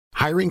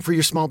Hiring for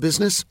your small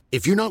business?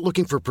 If you're not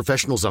looking for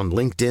professionals on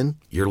LinkedIn,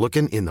 you're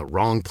looking in the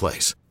wrong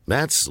place.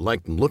 That's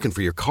like looking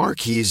for your car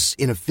keys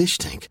in a fish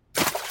tank.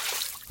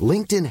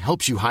 LinkedIn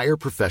helps you hire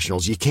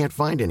professionals you can't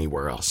find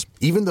anywhere else,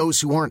 even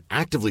those who aren't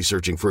actively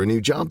searching for a new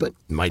job but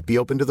might be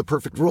open to the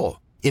perfect role.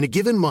 In a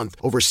given month,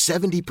 over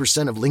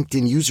 70% of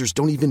LinkedIn users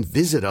don't even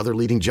visit other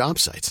leading job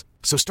sites.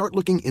 So start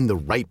looking in the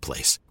right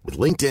place. With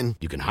LinkedIn,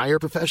 you can hire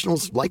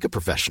professionals like a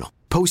professional.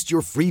 Post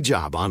your free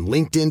job on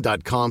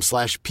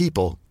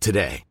linkedin.com/people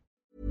today.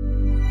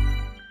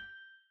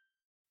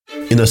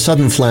 In a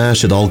sudden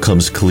flash, it all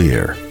comes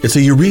clear. It's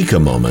a eureka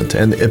moment,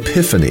 an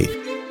epiphany.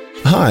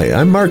 Hi,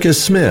 I'm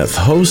Marcus Smith,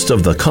 host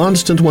of the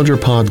Constant Wonder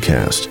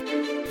podcast.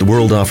 The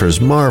world offers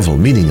marvel,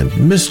 meaning,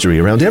 and mystery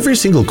around every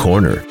single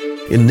corner.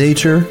 In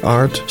nature,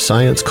 art,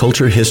 science,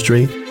 culture,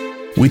 history,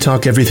 we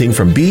talk everything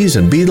from bees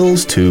and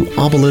beetles to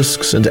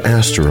obelisks and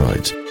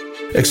asteroids.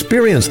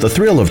 Experience the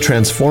thrill of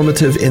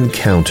transformative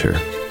encounter.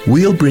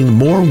 We'll bring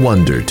more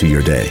wonder to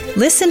your day.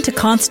 Listen to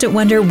Constant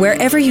Wonder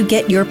wherever you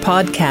get your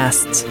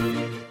podcasts.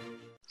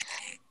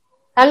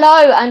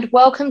 Hello and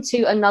welcome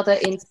to another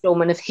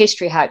installment of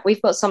History Hack.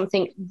 We've got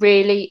something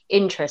really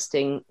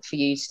interesting for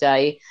you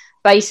today.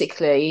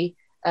 Basically,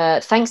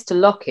 thanks to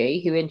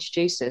Lockie, who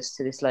introduced us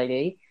to this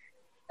lady,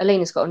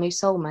 Alina's got a new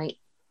soulmate.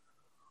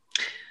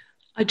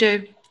 I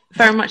do,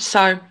 very much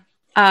so.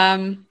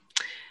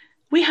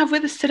 We have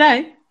with us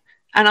today,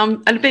 and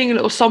I'm being a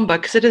little somber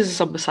because it is a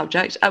somber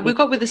subject. We've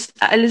got with us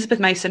Elizabeth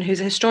Mason,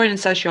 who's a historian and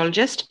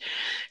sociologist,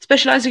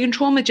 specialising in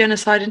trauma,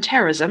 genocide and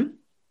terrorism.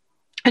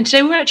 And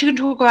today we're actually going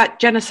to talk about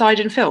genocide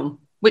in film,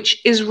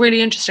 which is really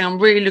interesting. I'm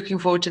really looking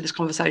forward to this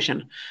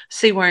conversation.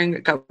 See where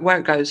it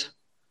goes.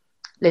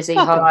 Lizzie,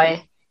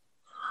 hi.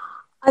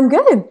 I'm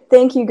good.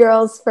 Thank you,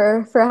 girls,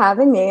 for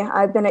having me.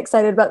 I've been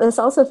excited about this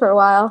also for a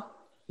while.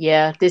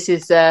 Yeah, this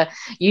is,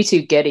 you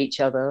two get each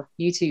other.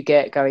 You two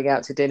get going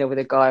out to dinner with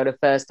a guy on a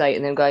first date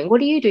and then going, what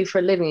do you do for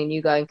a living? And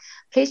you going,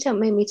 please don't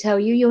make me tell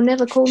you, you'll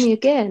never call me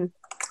again.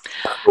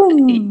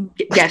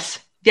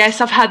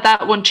 Yes, I've had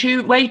that one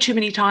way too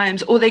many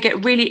times. Or they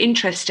get really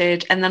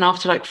interested and then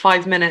after like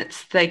 5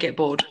 minutes, they get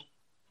bored.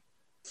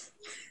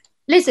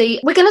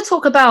 Lizzie, we're going to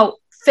talk about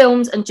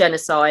films and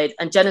genocide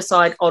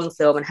on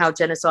film and how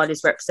genocide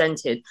is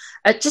represented.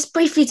 Just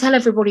briefly tell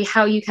everybody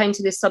how you came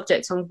to this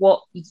subject and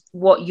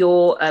what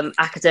your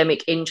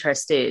academic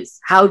interest is.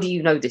 How do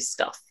you know this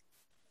stuff?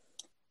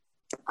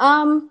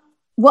 Well,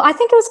 I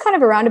think it was kind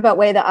of a roundabout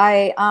way that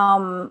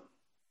I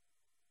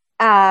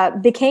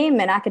became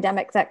an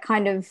academic that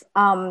kind of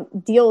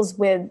deals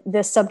with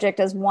this subject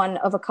as one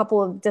of a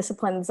couple of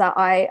disciplines that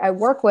I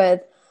work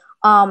with.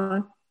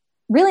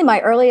 Really,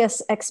 my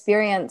earliest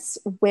experience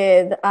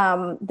with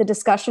the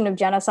discussion of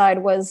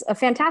genocide was a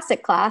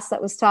fantastic class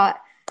that was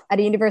taught at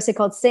a university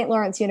called St.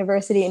 Lawrence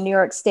University in New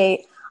York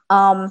State.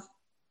 It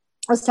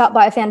was taught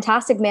by a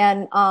fantastic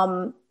man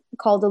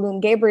called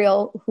Alun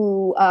Gabriel,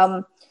 who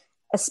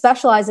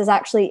specializes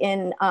actually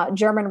in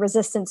German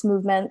resistance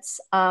movements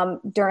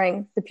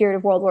during the period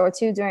of World War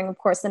II, during, of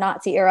course, the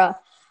Nazi era.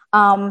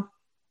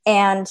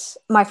 And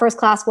my first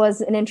class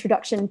was an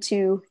introduction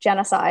to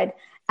genocide.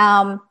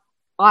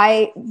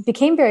 I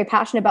became very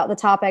passionate about the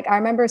topic. I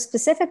remember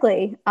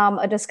specifically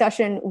a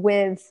discussion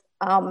with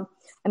a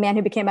man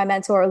who became my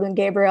mentor, Alun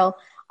Gabriel,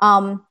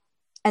 and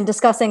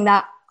discussing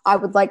that I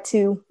would like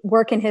to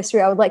work in history.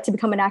 I would like to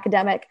become an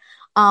academic.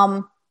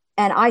 And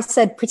I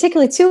said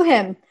particularly to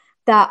him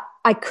that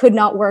I could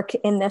not work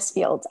in this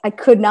field. I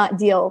could not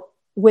deal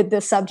with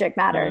this subject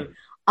matter.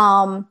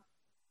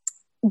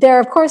 There,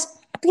 of course,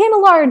 became a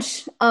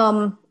large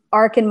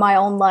arc in my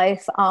own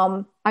life.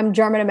 I'm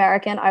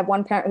German-American. I have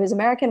one parent who's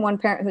American, one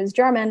parent who's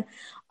German.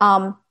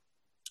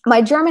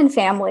 My German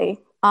family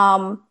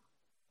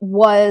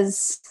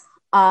was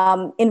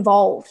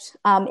involved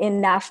in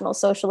National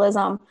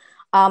Socialism.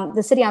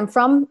 The city I'm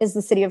from is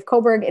the city of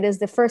Coburg. It is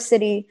the first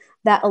city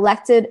that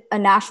elected a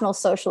National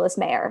Socialist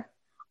mayor.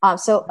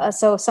 So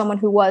someone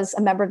who was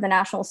a member of the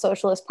National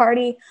Socialist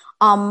Party.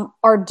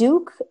 Our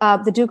Duke,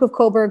 the Duke of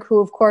Coburg,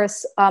 who of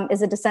course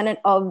is a descendant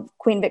of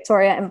Queen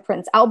Victoria and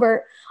Prince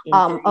Albert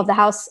of the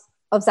House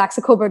of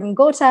Saxe-Coburg and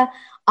Gotha.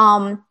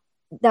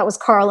 That was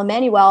Karl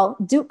Emanuel.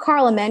 Duke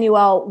Karl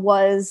Emanuel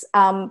was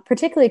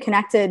particularly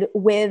connected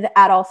with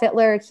Adolf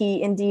Hitler. He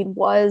indeed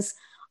was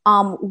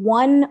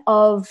one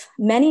of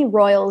many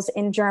royals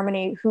in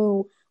Germany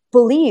who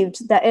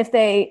believed that if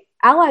they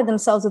allied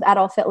themselves with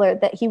Adolf Hitler,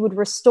 that he would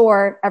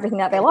restore everything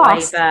that they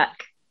lost. Way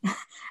back.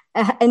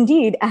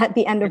 Indeed, at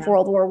the end of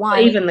World War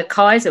I. Even the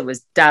Kaiser was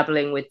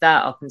dabbling with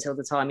that up until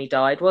the time he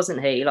died,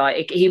 wasn't he?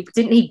 Like, he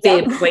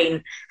veer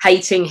between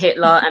hating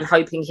Hitler and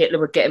hoping Hitler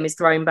would get him his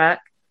throne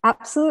back.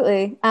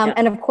 Absolutely.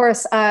 And of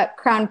course,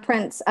 Crown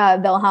Prince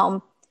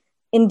Wilhelm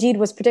indeed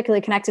was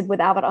particularly connected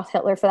with Adolf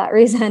Hitler for that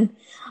reason.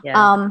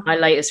 Yeah. My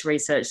latest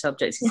research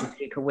subject is the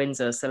Duke of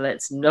Windsor, so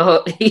let's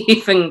not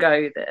even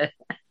go there.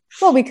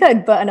 Well, we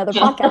could, but another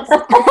podcast.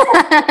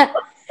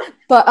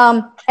 But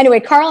anyway,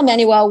 Karl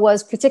Emanuel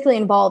was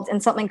particularly involved in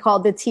something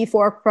called the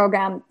T4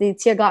 program, the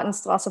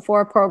Tiergartenstrasse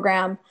 4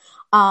 program,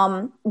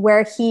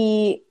 where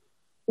he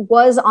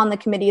was on the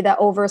committee that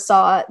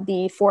oversaw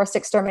the forced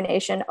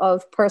extermination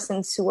of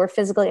persons who were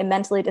physically and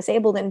mentally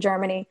disabled in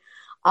Germany.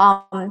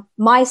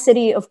 My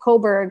city of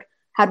Coburg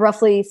had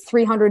roughly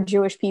 300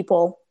 Jewish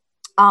people.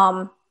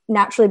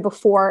 Naturally,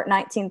 before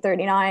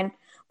 1939,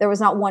 there was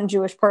not one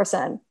Jewish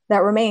person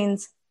that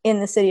remains in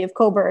the city of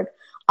Coburg.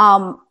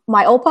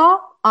 My Opa,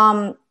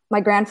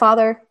 my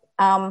grandfather,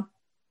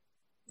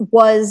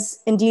 was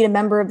indeed a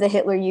member of the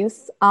Hitler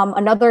Youth.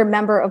 Another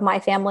member of my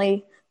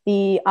family,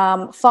 the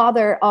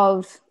father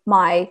of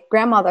my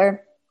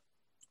grandmother,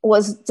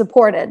 was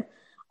deported,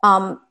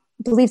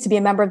 believed to be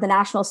a member of the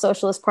National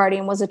Socialist Party,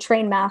 and was a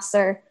train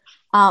master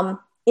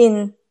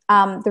in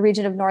the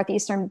region of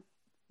northeastern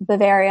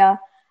Bavaria,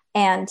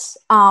 and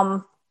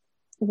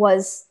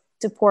was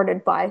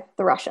deported by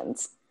the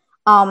Russians.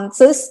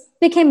 So this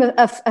became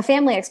a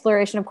family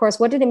exploration, of course.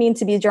 What did it mean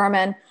to be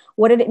German?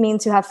 What did it mean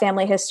to have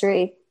family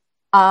history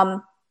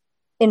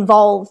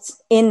involved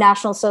in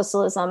National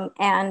Socialism,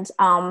 and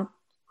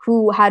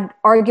who had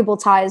arguable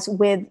ties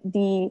with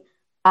the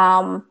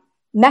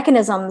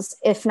mechanisms,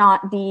 if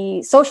not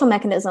the social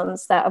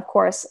mechanisms that, of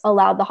course,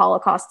 allowed the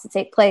Holocaust to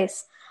take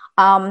place.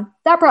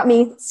 That brought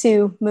me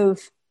to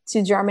move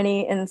to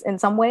Germany in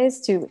some ways,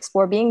 to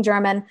explore being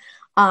German.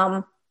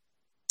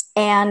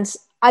 And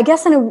I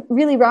guess in a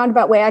really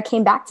roundabout way, I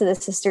came back to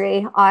this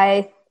history.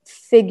 I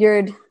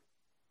figured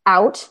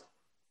out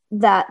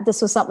that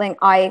this was something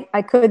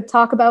I could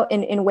talk about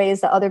in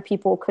ways that other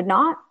people could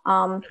not.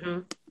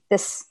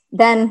 This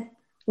then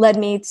led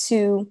me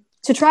to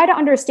try to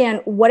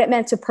understand what it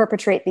meant to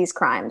perpetrate these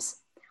crimes,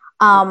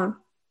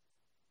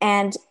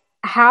 and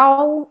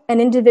how an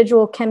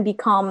individual can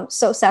become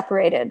so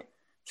separated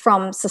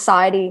from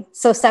society,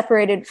 so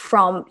separated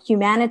from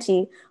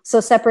humanity, so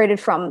separated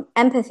from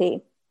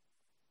empathy,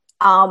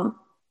 that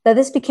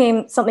this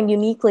became something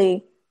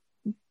uniquely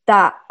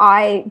that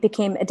I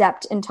became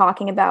adept in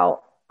talking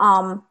about.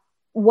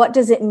 What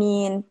does it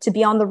mean to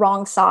be on the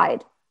wrong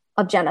side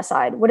of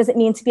genocide? What does it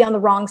mean to be on the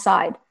wrong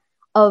side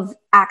of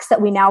acts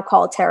that we now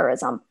call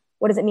terrorism?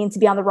 What does it mean to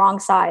be on the wrong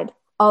side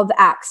of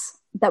acts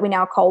that we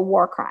now call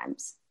war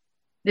crimes?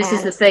 This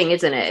is the thing,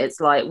 isn't it? It's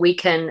like we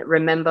can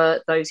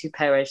remember those who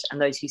perished and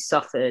those who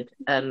suffered,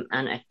 and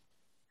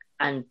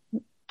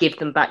give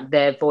them back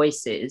their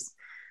voices.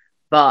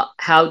 But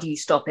how do you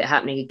stop it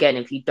happening again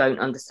if you don't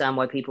understand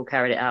why people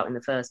carried it out in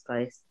the first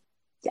place?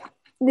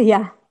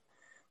 Yeah.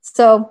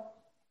 So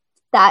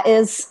that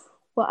is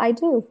what I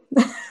do.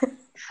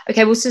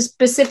 Okay, well, so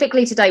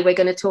specifically today, we're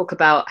going to talk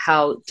about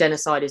how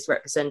genocide is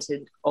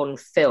represented on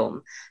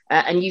film.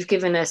 And you've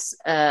given us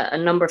a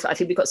number of, I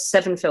think we've got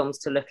 7 films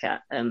to look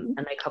at, and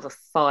they cover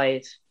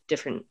 5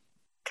 different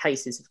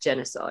cases of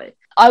genocide.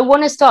 I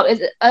want to start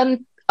with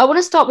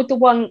the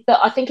one that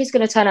I think is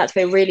going to turn out to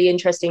be a really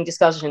interesting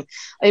discussion.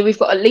 I mean, we've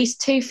got at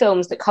least 2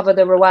 films that cover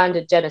the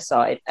Rwanda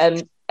genocide.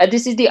 And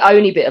this is the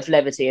only bit of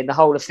levity in the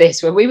whole of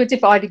this. When we were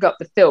dividing up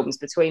the films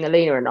between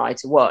Alina and I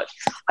to watch,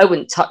 I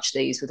wouldn't touch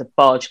these with a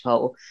barge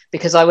pole,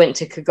 because I went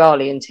to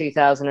Kigali in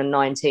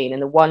 2019, and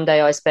the one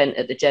day I spent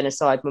at the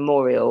Genocide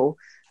Memorial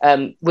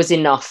was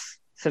enough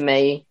for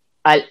me.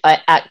 I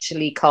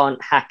actually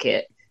can't hack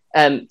it.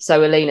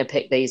 So Alina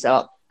picked these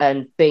up,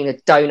 and being a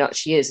donut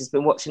she is, has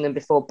been watching them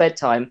before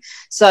bedtime.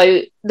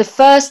 So the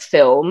first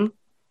film,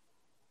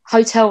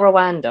 Hotel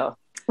Rwanda.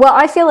 Well,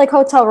 I feel like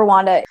Hotel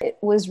Rwanda, it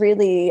was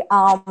really,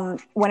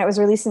 when it was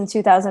released in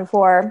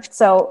 2004,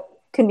 so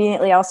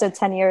conveniently also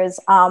 10 years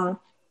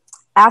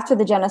after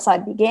the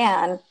genocide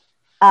began,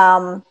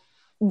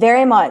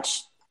 very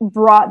much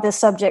brought this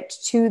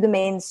subject to the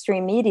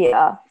mainstream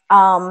media.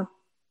 Now,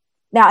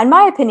 in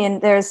my opinion,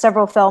 there's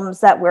several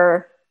films that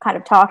we're kind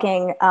of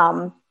talking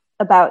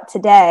about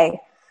today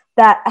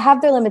that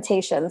have their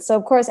limitations. So,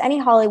 of course, any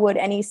Hollywood,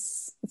 any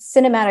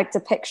cinematic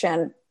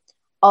depiction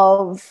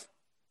of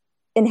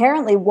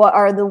inherently what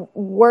are the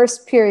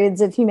worst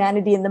periods of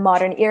humanity in the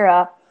modern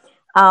era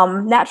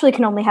naturally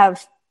can only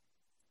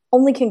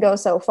go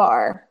so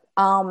far.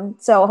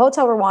 So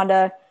Hotel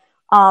Rwanda,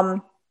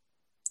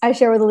 I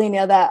share with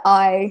Alina that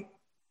I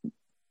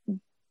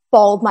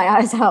bawled my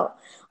eyes out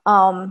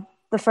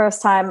the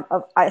first time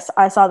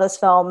I saw this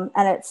film,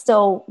 and it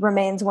still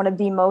remains one of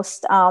the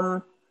most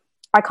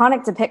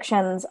iconic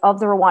depictions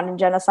of the Rwandan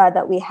genocide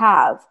that we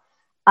have.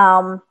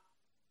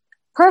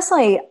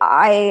 Personally,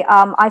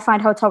 I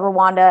find Hotel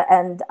Rwanda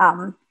and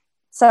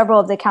several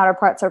of the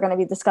counterparts we're going to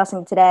be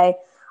discussing today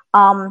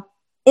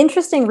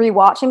interesting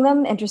rewatching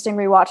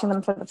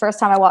them for the first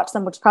time I watched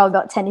them, which was probably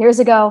about 10 years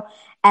ago,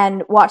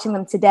 and watching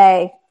them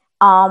today,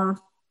 in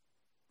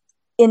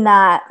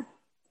that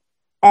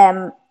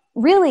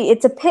really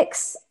it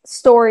depicts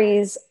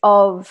stories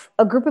of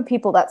a group of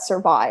people that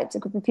survived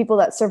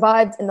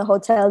in the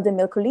Hotel de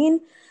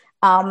Milcolin,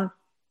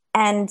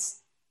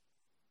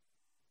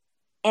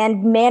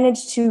 and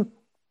managed to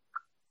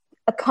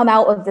come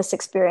out of this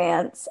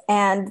experience.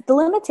 And the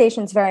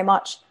limitations very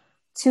much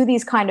to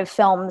these kind of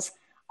films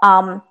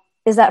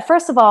is that,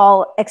 first of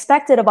all,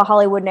 expected of a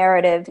Hollywood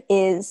narrative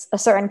is a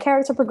certain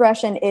character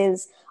progression,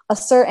 is a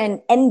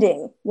certain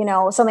ending,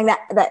 something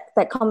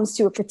that comes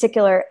to a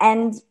particular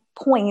end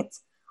point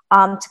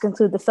to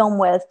conclude the film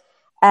with.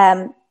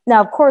 Now,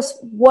 of course,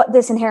 what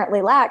this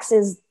inherently lacks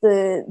is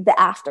the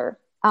after.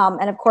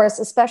 And of course,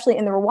 especially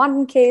in the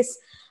Rwandan case,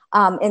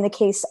 in the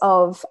case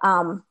of,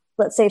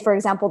 let's say, for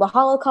example, the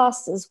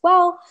Holocaust as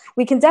well,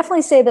 we can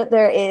definitely say that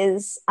there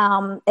is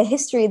a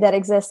history that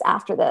exists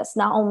after this,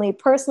 not only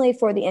personally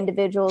for the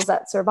individuals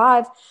that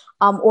survive,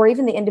 or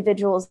even the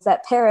individuals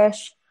that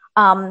perish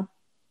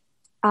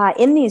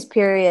in these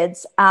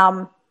periods,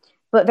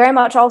 but very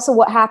much also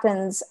what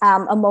happens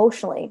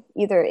emotionally,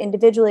 either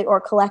individually or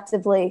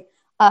collectively,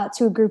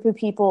 to a group of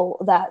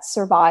people that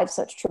survive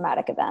such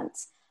traumatic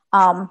events.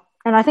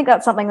 And I think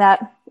that's something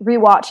that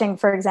rewatching,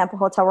 for example,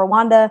 Hotel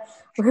Rwanda,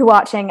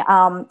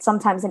 rewatching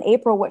Sometimes in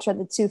April, which are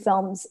the two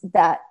films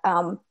that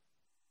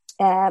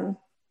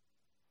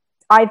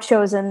I've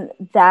chosen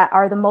that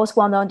are the most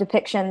well-known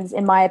depictions,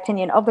 in my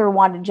opinion, of the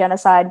Rwandan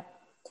genocide.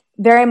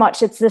 Very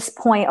much it's this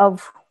point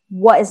of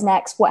what is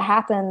next, what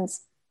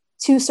happens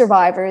to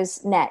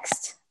survivors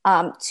next,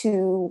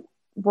 to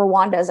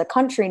Rwanda as a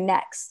country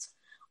next.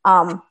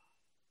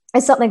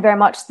 It's something very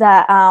much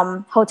that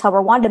Hotel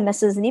Rwanda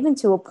misses, and even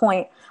to a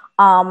point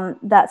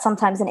that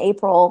Sometimes in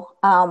April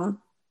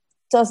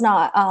does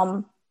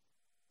not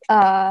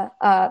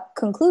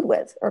conclude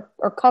with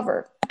or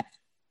cover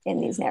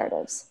in these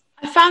narratives.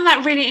 I found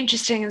that really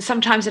interesting. And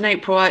Sometimes in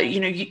April,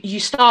 you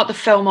start the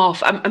film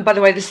off, and by the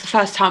way, this is the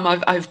first time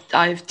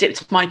I've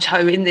dipped my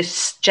toe in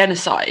this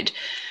genocide,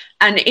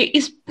 and it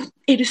is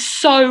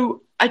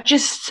so.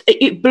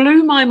 It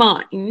blew my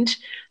mind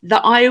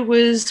that I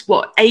was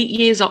 8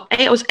 years old.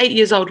 I was 8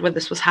 years old when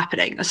this was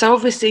happening. So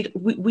obviously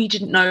we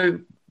didn't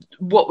know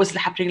what was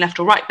happening left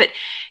or right, but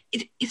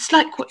it's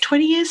like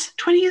 20 years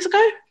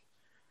ago?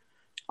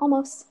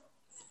 Almost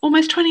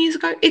 20 years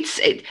ago.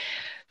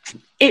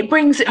 It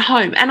brings it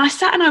home. And I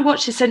sat and I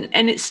watched this, and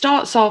it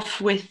starts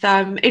off with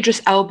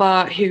Idris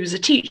Elba, who's a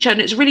teacher, and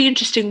it's really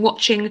interesting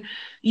watching.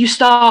 You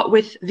start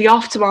with the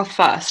aftermath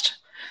first.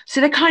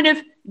 So they kind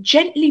of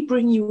gently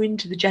bring you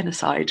into the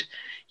genocide,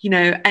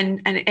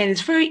 and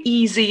it's very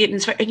easy,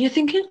 and you're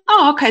thinking,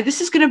 oh, okay,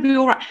 this is going to be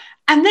all right.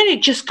 And then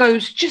it just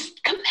goes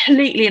just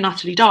completely and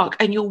utterly dark,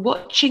 and you're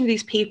watching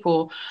these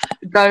people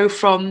go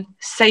from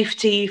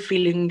safety,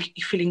 feeling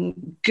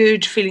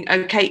good, feeling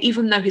okay,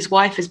 even though his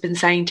wife has been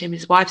saying to him,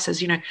 his wife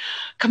says,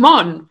 come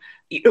on,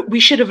 we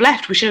should have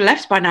left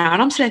by now.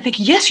 And I'm sitting there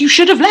thinking, yes, you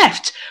should have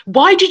left.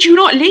 Why did you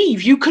not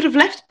leave? You could have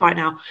left by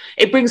now.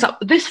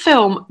 This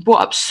film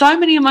brought up so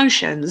many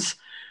emotions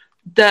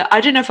that I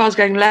didn't know if I was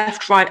going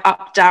left, right,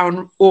 up,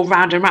 down, or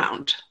round and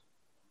round.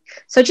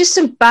 So just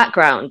some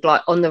background,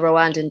 like on the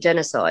Rwandan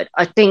genocide.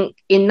 I think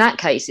in that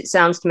case, it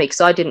sounds to me,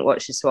 because I didn't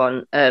watch this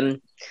one, I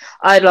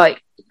had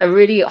like a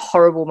really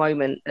horrible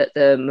moment at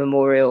the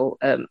memorial,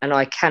 and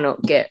I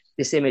cannot get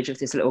this image of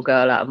this little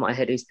girl out of my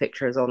head whose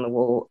picture is on the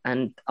wall,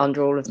 and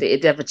under all of they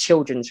have a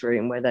children's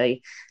room where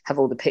they have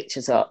all the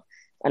pictures up.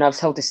 And I've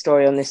told this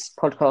story on this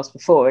podcast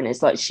before, and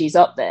it's like she's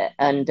up there,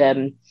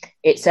 and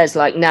it says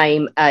like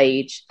name,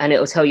 age, and it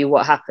will tell you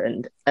what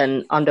happened.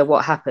 And under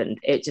what happened,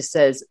 it just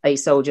says a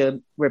soldier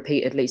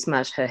repeatedly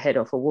smashed her head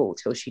off a wall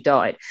till she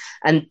died.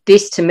 And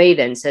this to me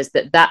then says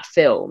that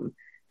film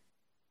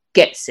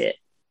gets it,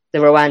 the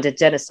Rwanda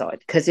genocide,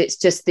 because it's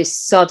just this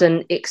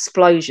sudden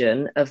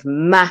explosion of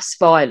mass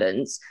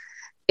violence,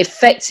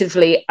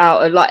 effectively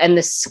out of and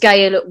the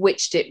scale at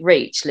which it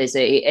reached,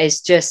 Lizzie,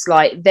 is just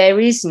like there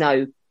is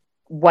no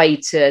way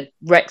to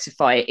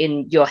rectify it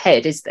in your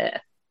head, is there?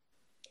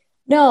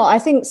 No, I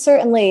think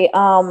certainly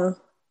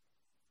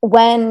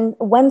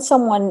when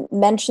someone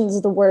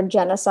mentions the word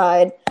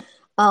genocide,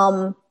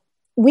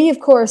 we of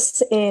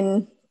course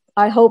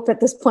I hope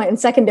at this point in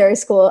secondary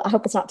school, I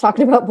hope it's not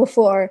talked about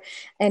before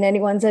in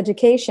anyone's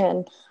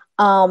education.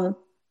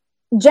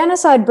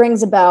 Genocide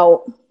brings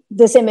about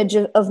this image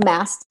of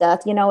mass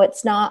death.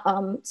 It's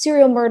not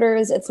serial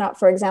murders. It's not,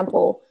 for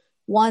example,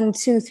 1,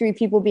 2, 3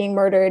 people being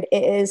murdered.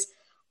 It is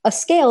a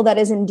scale that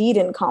is indeed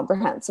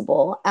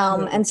incomprehensible.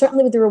 And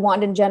certainly with the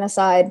Rwandan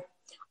genocide,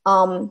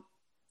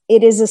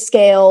 it is a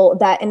scale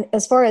that,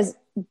 as far as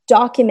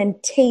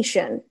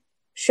documentation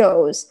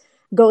shows,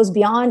 goes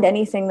beyond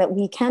anything that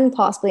we can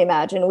possibly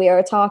imagine. We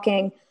are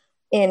talking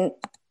in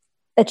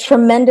a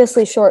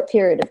tremendously short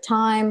period of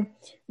time.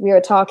 We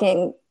are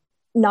talking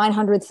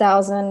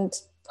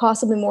 900,000,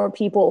 possibly more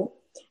people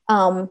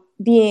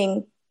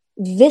being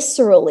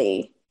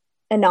viscerally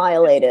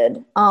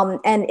annihilated,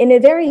 and in a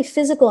very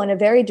physical and a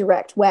very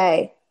direct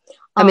way.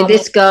 I mean,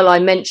 this girl I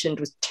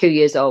mentioned was 2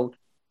 years old,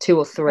 2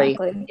 or 3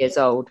 exactly. years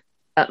old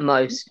at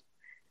most.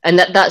 And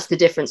that's the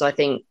difference, I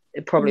think,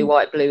 probably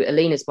why it blew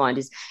Alina's mind,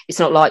 is it's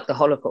not like the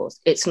Holocaust.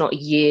 It's not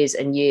years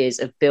and years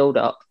of build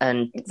up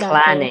and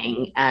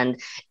planning,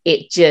 and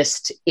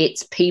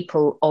it's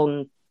people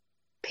on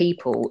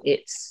people.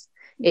 It's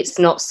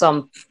not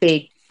some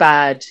big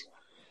bad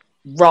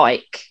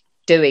Reich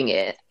doing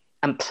it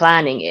and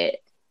planning it.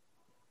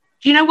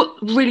 Do you know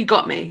what really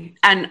got me?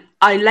 And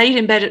I laid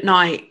in bed at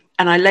night,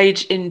 and I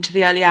laid into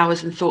the early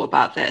hours and thought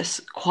about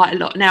this quite a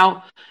lot.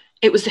 Now,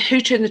 it was the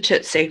Hutu and the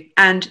Tutsi,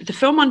 and the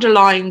film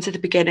underlines at the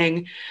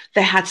beginning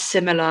they had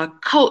similar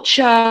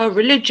culture,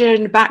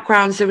 religion,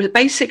 backgrounds. They were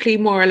basically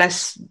more or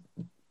less,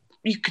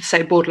 you could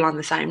say, borderline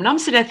the same. And I'm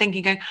sitting there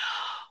thinking, going,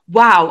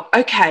 wow,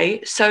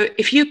 okay, so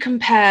if you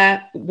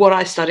compare what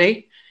I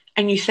study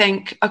and you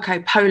think, okay,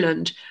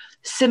 Poland,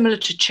 similar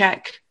to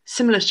Czech,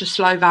 similar to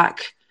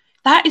Slovak,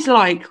 that is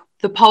like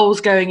the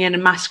Poles going in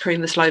and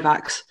massacring the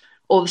Slovaks,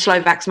 or the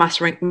Slovaks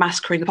massacring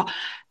the Poles.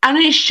 And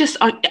it's just,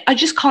 I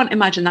just can't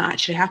imagine that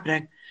actually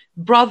happening.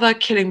 Brother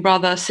killing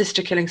brother,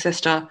 sister killing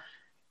sister.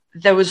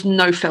 There was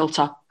no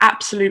filter,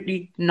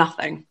 absolutely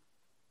nothing.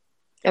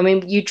 I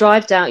mean, you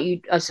drive down,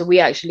 we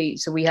had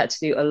to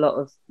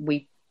do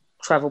we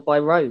traveled by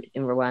road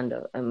in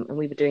Rwanda, and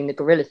we were doing the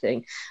guerrilla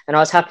thing, and I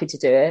was happy to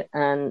do it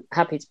and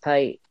happy to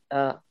pay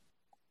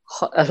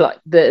like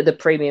the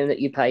premium that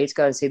you pay to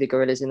go and see the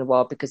gorillas in the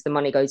wild, because the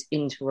money goes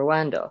into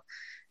Rwanda.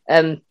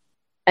 And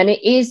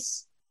it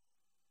is,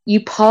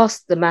 you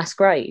pass the mass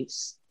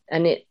graves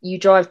and you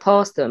drive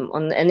past them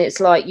and it's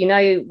like,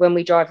 when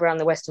we drive around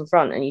the Western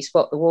Front and you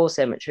spot the war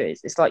cemeteries,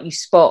 it's like you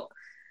spot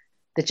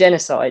the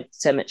genocide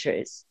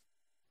cemeteries,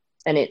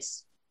 and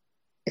it's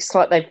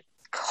like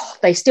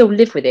they still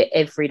live with it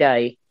every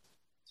day.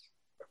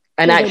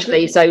 And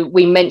actually, so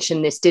we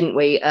mentioned this, didn't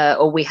we?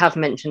 Or we have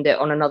mentioned it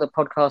on another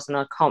podcast, and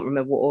I can't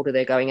remember what order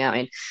they're going out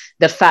in.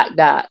 The fact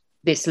that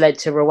this led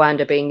to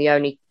Rwanda being the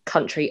only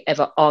country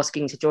ever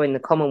asking to join the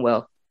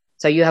Commonwealth.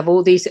 So you have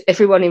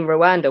everyone in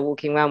Rwanda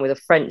walking around with a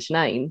French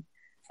name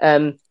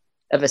of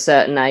a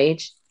certain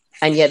age,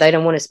 and yet they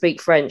don't want to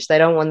speak French. They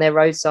don't want their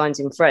road signs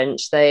in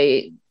French.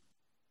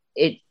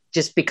 It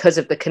just because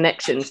of the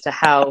connections to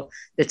how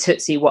the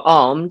Tutsi were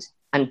armed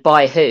and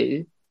by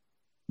who.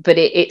 But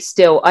it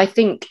still, I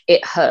think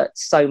it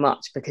hurts so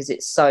much because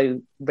it's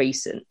so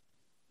recent.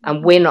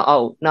 And we're not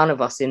old. None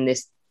of us in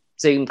this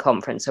Zoom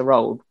conference are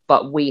old,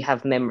 but we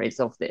have memories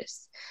of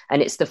this.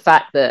 And it's the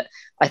fact that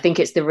I think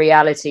it's the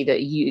reality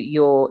that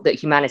that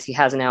humanity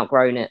hasn't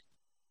outgrown it.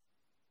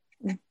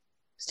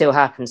 Still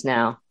happens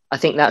now. I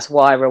think that's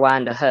why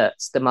Rwanda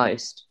hurts the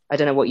most. I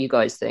don't know what you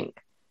guys think.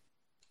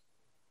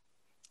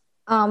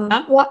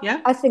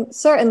 I think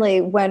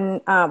certainly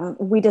when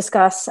we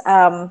discuss,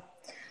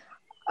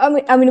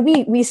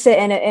 we sit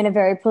in a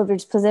very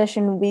privileged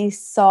position. We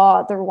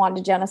saw the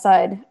Rwanda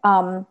genocide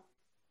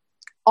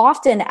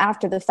often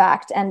after the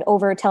fact and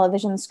over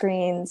television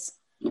screens.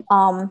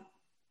 And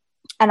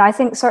I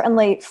think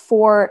certainly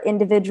for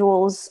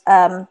individuals,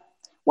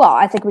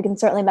 I think we can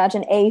certainly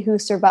imagine A, who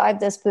survived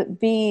this, but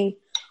B,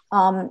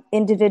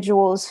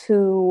 individuals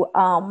who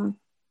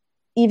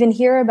even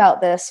hear about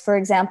this, for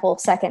example,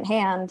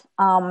 secondhand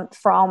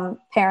from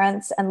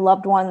parents and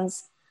loved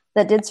ones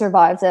that did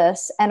survive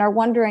this, and are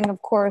wondering,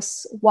 of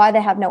course, why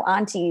they have no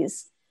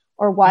aunties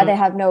or why they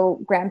have no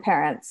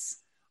grandparents,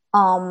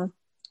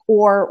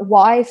 or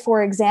why,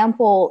 for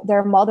example,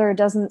 their mother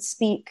doesn't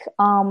speak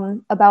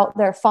about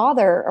their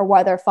father, or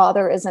why their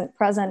father isn't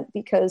present,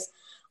 because,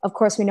 of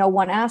course, we know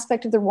one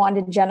aspect of the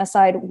Rwandan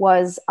genocide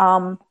was,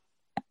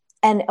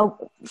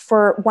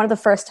 for one of the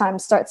first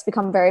times starts to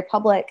become very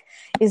public,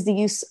 is the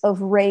use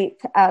of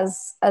rape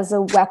as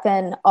a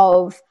weapon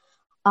of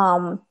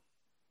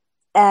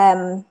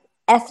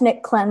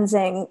ethnic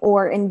cleansing,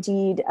 or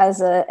indeed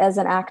as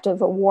an act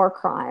of a war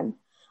crime.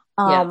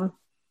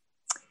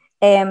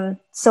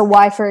 So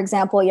why, for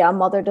example, a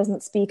mother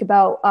doesn't speak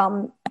about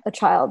a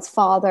child's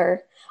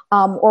father,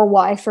 or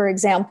why, for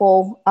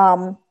example,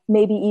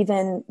 maybe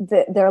even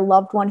their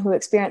loved one who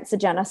experienced the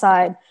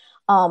genocide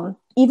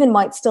even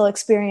might still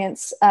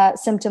experience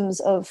symptoms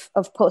of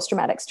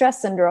post-traumatic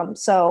stress syndrome.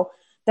 So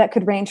that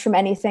could range from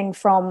anything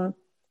from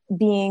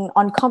being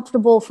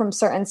uncomfortable from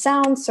certain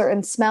sounds,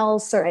 certain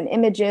smells, certain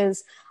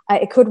images.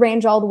 It could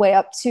range all the way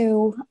up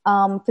to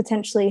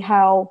potentially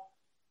how,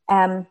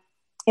 in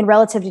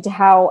relativity to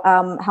how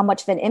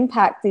much of an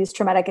impact these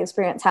traumatic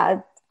experience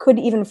had, could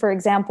even, for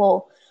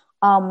example,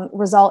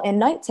 result in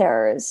night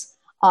terrors.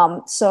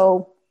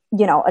 So,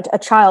 a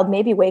child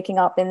may be waking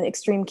up in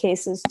extreme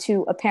cases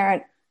to a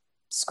parent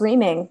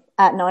screaming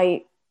at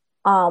night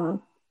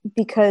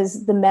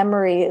because the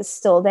memory is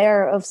still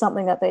there of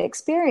something that they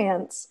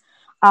experience.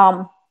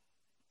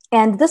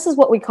 And this is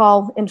what we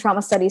call in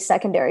trauma studies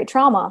secondary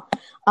trauma,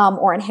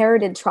 or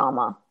inherited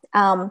trauma.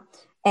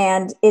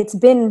 And it's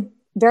been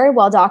very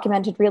well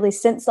documented really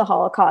since the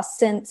Holocaust,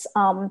 since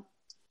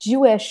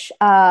Jewish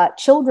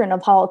children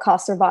of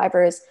Holocaust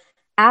survivors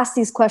ask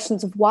these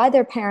questions of why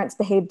their parents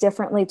behave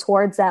differently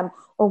towards them,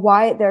 or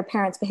why their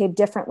parents behave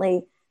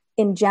differently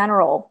in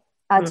general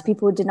to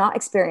people who did not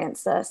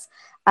experience this.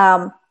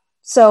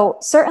 So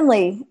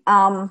certainly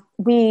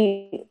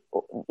the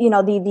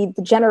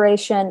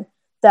generation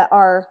that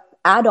are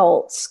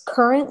adults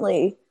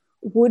currently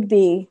would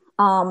be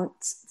the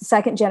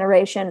second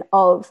generation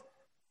of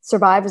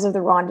survivors of the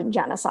Rwandan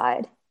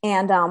genocide,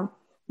 and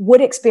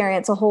would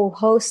experience a whole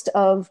host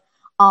of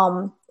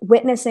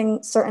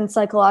witnessing certain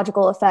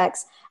psychological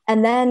effects,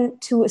 and then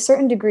to a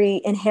certain degree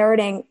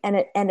inheriting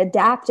and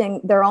adapting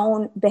their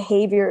own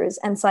behaviors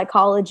and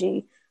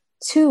psychology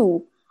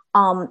to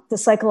the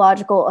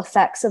psychological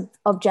effects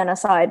of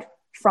genocide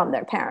from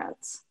their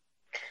parents.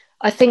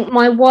 I think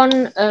my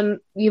one,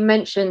 you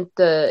mentioned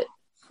the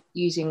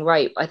using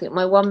rape. I think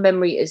my one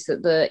memory is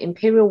that the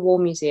Imperial War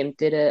Museum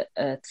did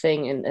a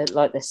thing in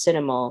like the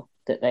cinema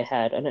that they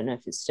had. I don't know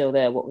if it's still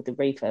there, what with the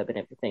refurb and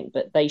everything,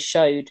 but they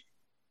showed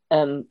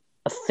a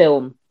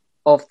film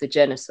of the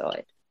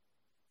genocide.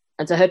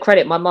 And to her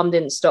credit, my mum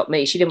didn't stop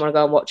me. She didn't want to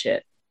go and watch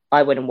it.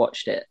 I went and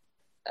watched it.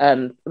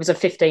 It was a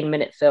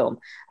 15-minute film.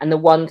 And the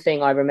one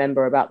thing I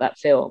remember about that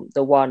film,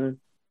 the one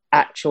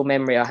actual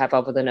memory I have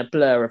other than a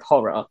blur of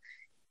horror,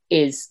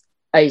 is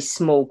a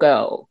small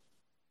girl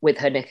with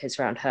her knickers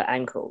around her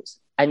ankles.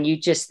 And you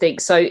just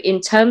think, so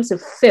in terms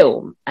of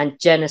film and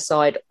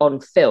genocide on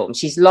film,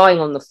 she's lying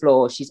on the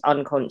floor, she's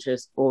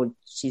unconscious or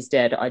she's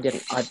dead. I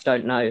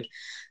don't know.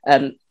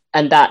 And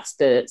that's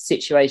the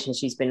situation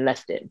she's been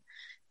left in.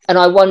 And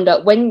I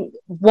wonder,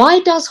 why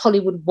does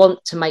Hollywood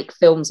want to make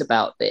films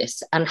about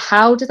this? And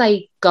how do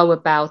they go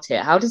about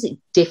it? How does it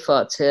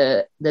differ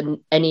to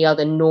any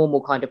other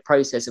normal kind of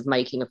process of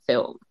making a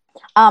film?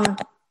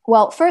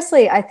 Well,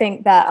 firstly, I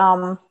think that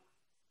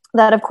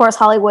that of course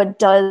Hollywood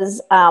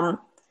does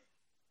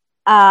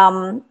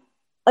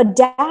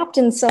adapt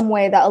in some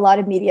way that a lot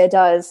of media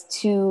does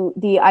to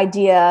the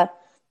idea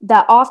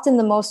that often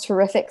the most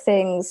horrific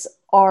things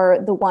are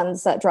the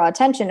ones that draw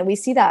attention. And we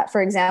see that,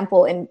 for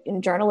example,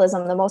 in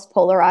journalism, the most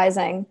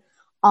polarizing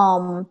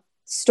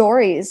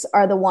stories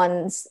are the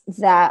ones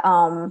that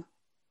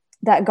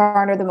that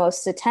garner the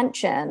most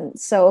attention.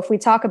 So if we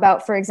talk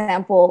about, for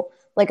example,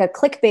 like a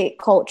clickbait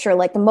culture,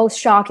 like the most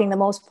shocking, the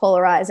most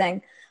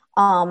polarizing,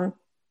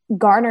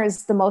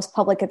 garners the most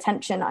public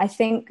attention. I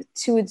think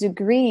to a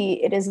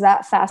degree, it is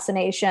that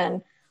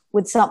fascination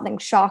with something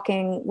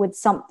shocking, with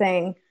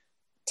something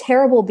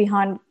terrible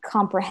beyond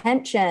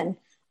comprehension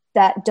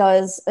that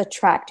does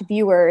attract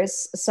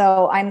viewers.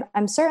 So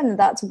I'm certain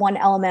that's one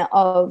element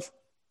of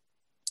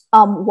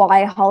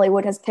why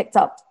Hollywood has picked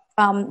up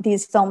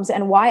these films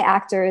and why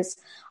actors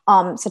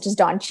such as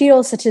Don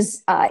Cheadle, such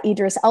as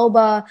Idris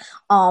Elba,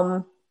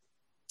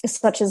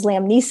 such as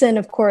Liam Neeson,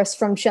 of course,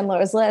 from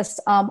Schindler's List,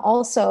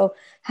 also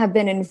have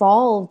been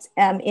involved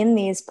in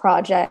these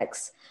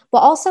projects. But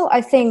also,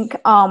 I think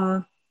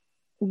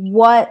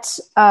what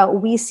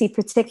we see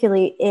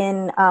particularly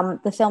in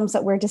the films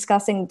that we're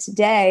discussing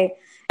today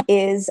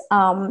is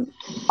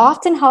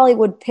often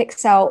Hollywood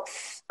picks out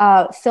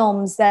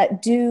films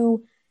that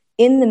do,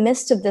 in the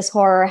midst of this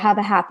horror, have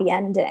a happy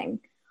ending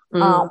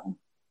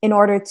in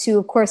order to,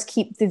 of course,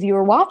 keep the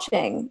viewer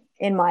watching,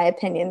 in my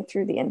opinion,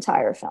 through the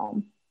entire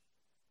film.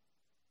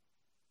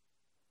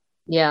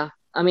 Yeah,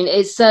 I mean,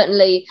 it's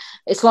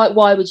like,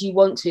 why would you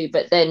want to?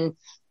 But then,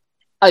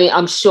 I mean,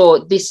 I'm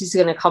sure this is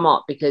going to come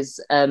up because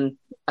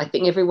I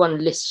think everyone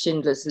lists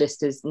Schindler's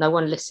List as, no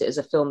one lists it as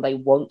a film they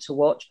want to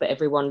watch, but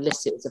everyone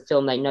lists it as a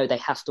film they know they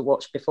have to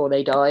watch before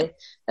they die.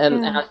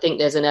 And I think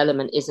there's an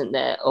element, isn't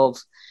there, of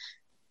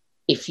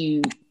if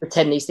you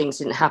pretend these things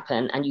didn't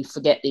happen and you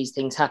forget these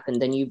things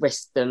happened, then you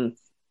risk them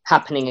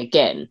happening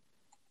again.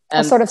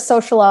 A sort of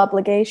social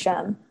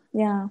obligation.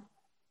 Yeah.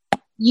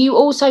 You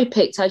also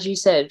picked, as you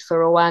said, for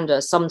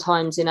Rwanda,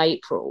 Sometimes in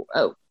April.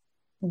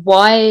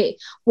 Why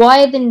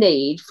the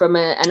need, from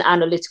an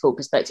analytical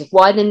perspective,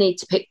 why the need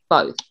to pick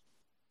both?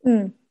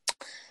 Well,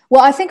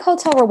 I think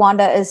Hotel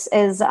Rwanda is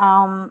as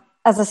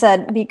I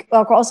said,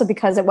 also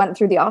because it went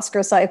through the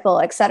Oscar cycle,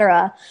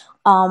 etc.,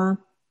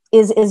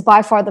 is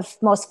by far the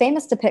most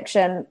famous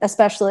depiction,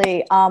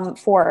 especially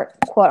for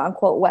quote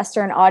unquote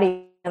Western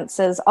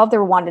audiences, of the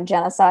Rwandan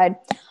genocide.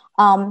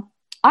 I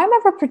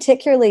remember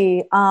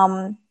particularly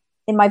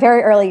in my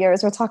very early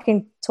years, we're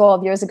talking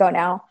 12 years ago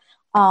now,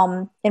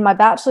 in my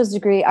bachelor's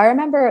degree, I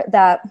remember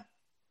that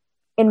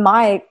in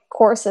my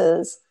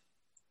courses,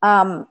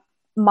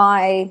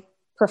 my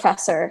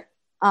professor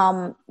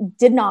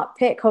did not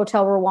pick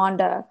Hotel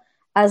Rwanda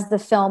as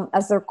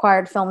the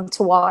required film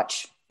to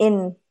watch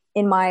in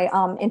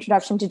my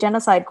Introduction to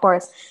Genocide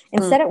course.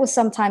 Instead, it was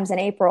Sometimes in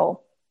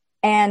April.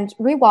 And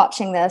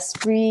rewatching this,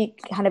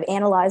 kind of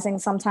analyzing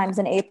Sometimes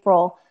in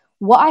April,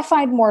 what I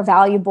find more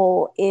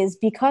valuable is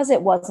because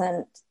it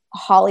wasn't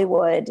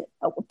Hollywood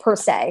per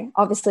se.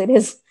 Obviously, it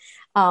is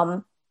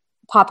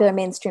popular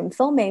mainstream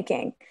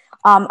filmmaking.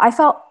 I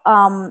felt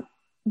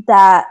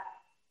that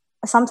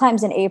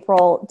Sometimes in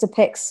April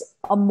depicts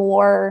a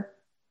more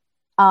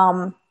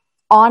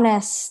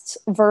honest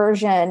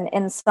version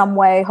in some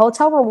way.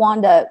 Hotel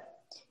Rwanda,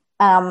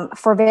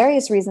 for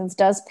various reasons,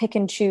 does pick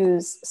and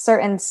choose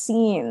certain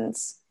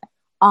scenes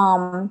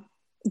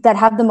that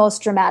have the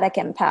most dramatic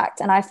impact.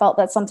 And I felt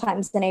that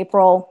Sometimes in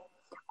April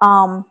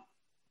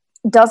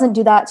doesn't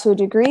do that to a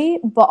degree,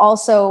 but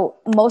also,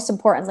 most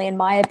importantly, in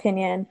my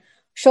opinion,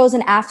 shows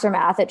an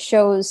aftermath. It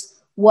shows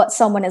what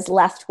someone is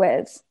left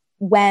with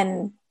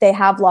when they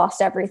have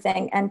lost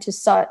everything, and to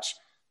such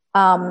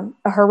a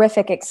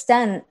horrific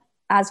extent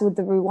as with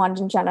the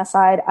Rwandan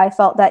genocide. I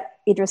felt that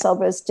Idris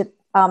Elba's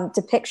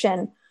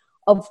depiction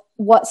of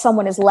what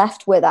someone is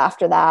left with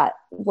after that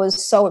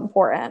was so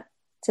important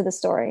to the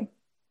story.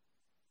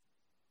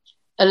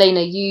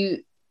 Elena,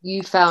 you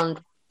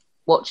found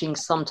watching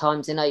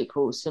Sometimes in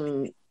April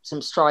some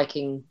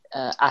striking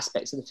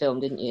aspects of the film,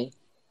 didn't you?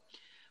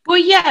 Well,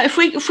 yeah. If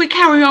we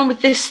carry on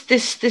with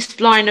this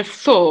line of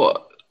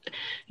thought,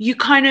 you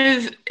kind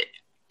of,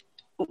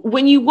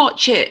 when you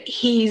watch it,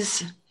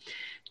 he's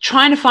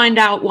trying to find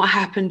out what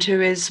happened to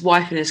his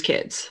wife and his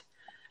kids,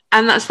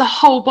 and that's the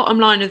whole bottom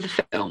line of the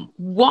film.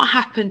 What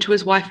happened to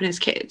his wife and his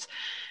kids?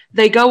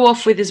 They go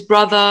off with his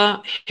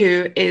brother,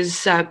 who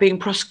is being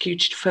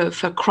prosecuted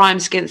for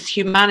crimes against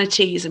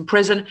humanity. He's in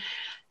prison,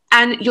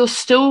 and you're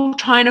still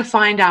trying to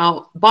find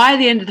out by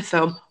the end of the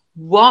film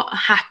what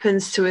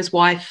happens to his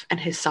wife and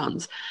his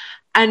sons.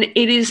 And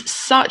it is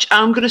such,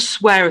 I'm going to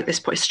swear at this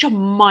point, it's such a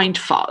mind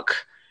fuck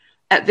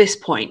at this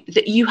point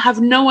that you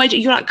have no idea.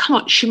 You're like, come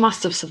on, she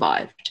must have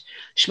survived.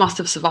 She must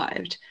have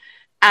survived.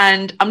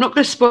 And I'm not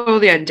going to spoil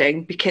the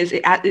ending because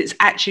it's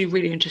actually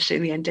really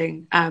interesting, the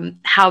ending,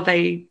 how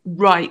they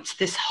write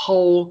this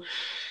whole,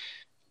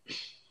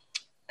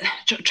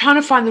 trying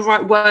to find the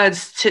right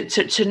words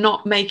to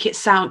not make it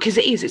sound, because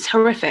it's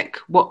horrific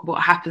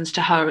what happens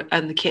to her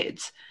and the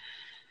kids.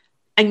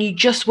 And you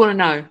just want to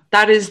know.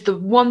 That is the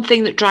one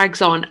thing that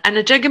drags on. And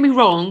don't get me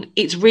wrong,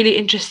 it's really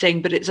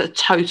interesting, but it's a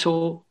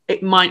total,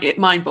 it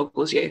mind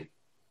boggles you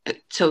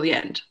till the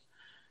end.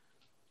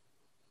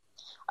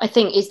 I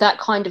think, is that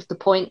kind of the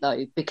point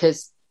though?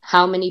 Because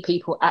how many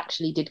people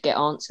actually did get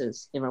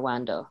answers in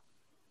Rwanda?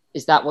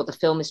 Is that what the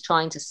film is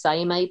trying to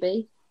say,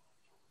 maybe?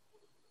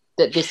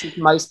 That this is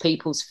most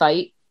people's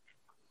fate?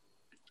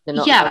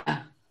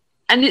 Yeah.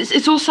 And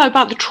it's also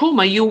about the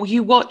trauma.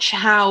 You watch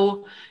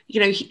how,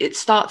 it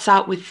starts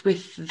out with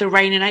the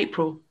rain in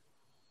April,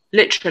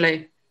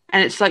 literally.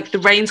 And it's like the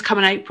rain's come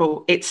in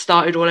April. It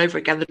started all over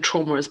again. The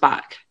trauma is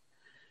back.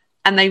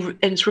 And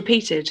it's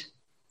repeated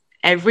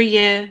every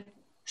year,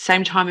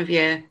 same time of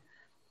year.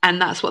 And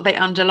that's what they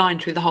underline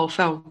through the whole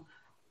film.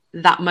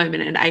 That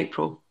moment in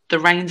April, the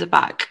rains are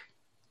back.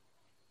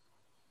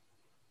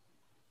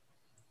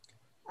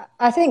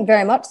 I think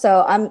very much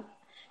so.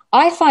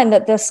 I find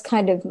that this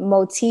kind of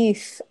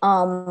motif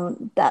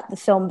that the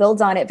film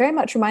builds on, it very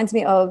much reminds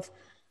me of,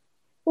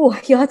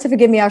 you'll have to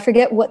forgive me, I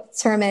forget what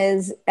term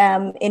is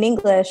in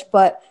English,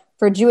 but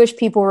for Jewish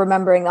people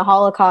remembering the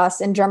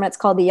Holocaust, in German it's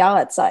called the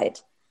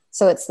Jahreszeit.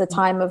 So it's the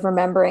time of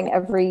remembering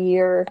every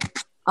year,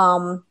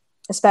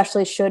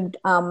 especially should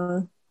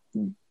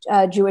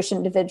Jewish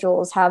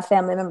individuals have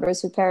family members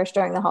who perished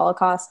during the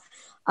Holocaust,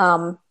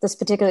 this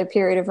particular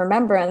period of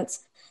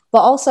remembrance. But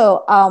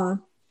also,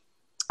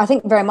 I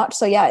think very much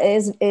so. Yeah,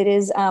 it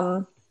is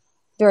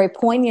very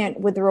poignant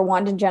with the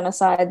Rwandan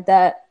genocide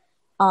that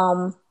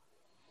I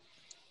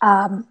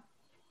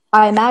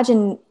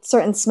imagine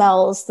certain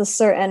smells, the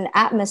certain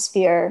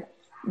atmosphere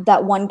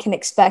that one can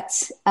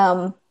expect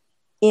in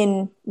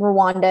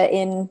Rwanda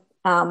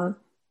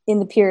in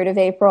the period of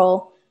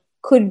April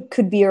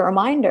could be a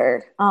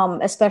reminder,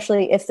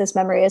 especially if this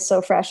memory is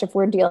so fresh. If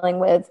we're dealing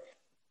with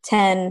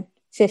 10,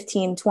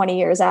 15, 20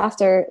 years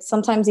after,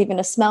 sometimes even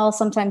a smell,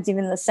 sometimes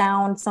even the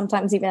sound,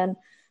 sometimes even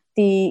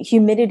the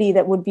humidity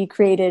that would be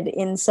created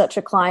in such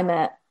a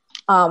climate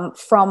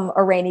from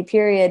a rainy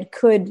period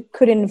could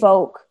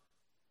invoke,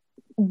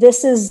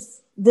 this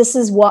is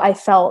what I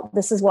felt,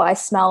 this is what I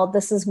smelled,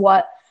 this is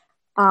what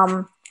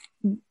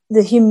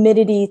the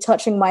humidity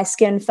touching my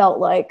skin felt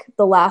like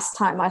the last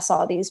time I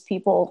saw these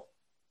people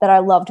that I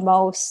loved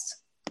most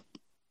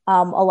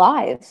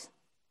alive.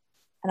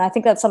 And I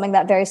think that's something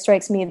that very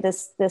strikes me,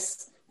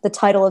 the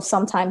title of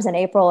Sometimes in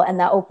April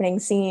and that opening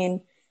scene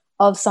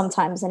of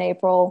Sometimes in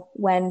April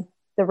when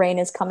the rain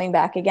is coming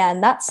back again.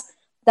 That's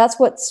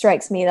what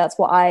strikes me. That's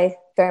what I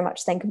very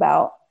much think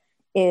about,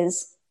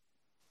 is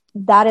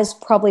that is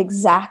probably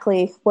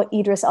exactly what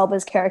Idris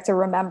Elba's character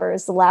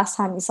remembers the last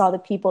time he saw the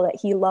people that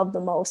he loved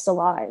the most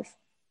alive.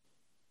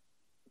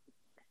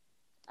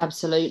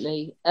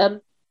 Absolutely.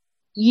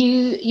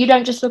 You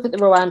don't just look at the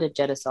Rwanda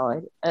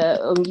genocide.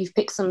 You've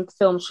picked some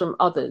films from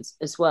others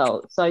as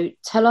well. So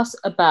tell us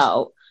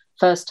about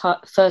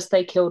First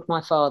They Killed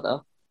My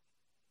Father.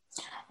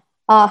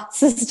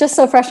 This is just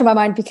so fresh in my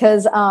mind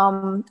because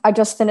I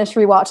just finished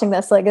rewatching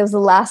this. Like, it was the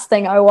last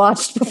thing I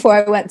watched before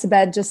I went to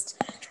bed. Just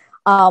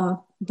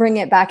bring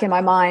it back in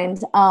my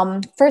mind.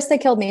 First They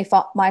Killed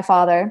My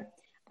Father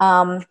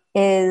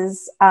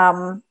is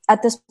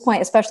at this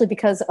point, especially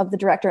because of the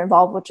director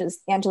involved, which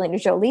is Angelina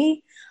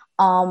Jolie,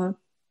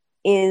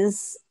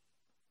 is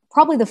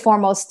probably the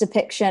foremost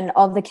depiction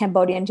of the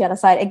Cambodian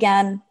genocide.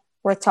 Again,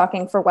 worth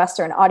talking for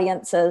Western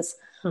audiences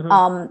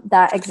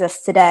that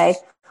exists today.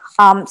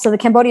 So the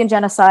Cambodian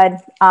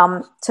genocide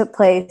took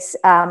place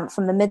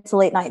from the mid to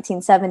late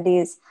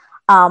 1970s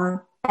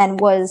and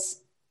was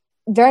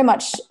very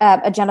much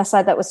a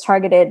genocide that was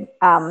targeted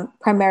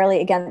primarily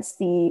against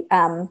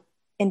the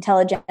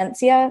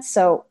intelligentsia,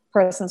 so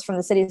persons from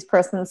the cities,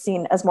 persons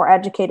seen as more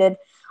educated,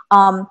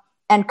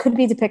 and could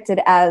be depicted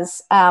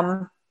as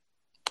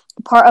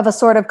part of a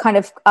sort of kind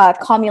of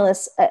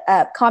communist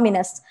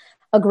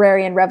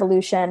agrarian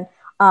revolution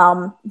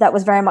that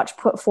was very much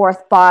put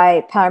forth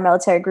by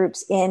paramilitary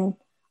groups in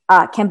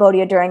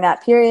Cambodia during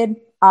that period.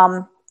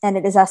 And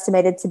it is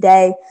estimated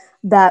today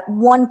that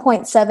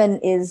 1.7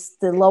 is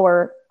the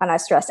lower, and I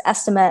stress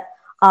estimate,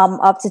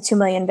 up to 2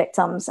 million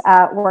victims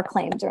were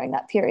claimed during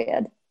that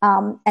period.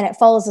 And it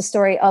follows the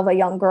story of a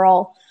young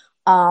girl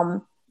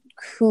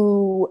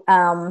who,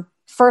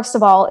 first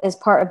of all, is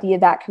part of the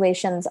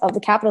evacuations of the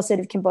capital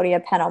city of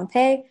Cambodia, Phnom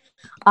Penh,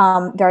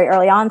 very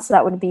early on. So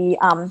that would be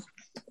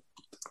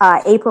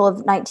April of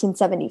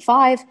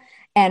 1975,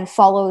 and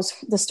follows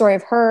the story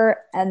of her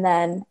and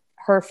then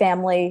her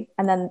family,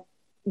 and then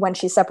when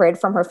she's separated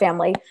from her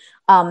family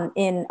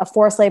in a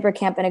forced labor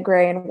camp and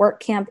agrarian work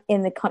camp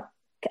in the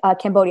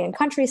Cambodian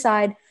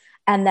countryside,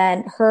 and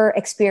then her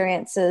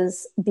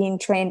experiences being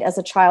trained as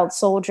a child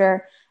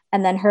soldier,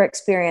 and then her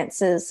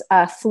experiences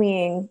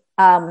fleeing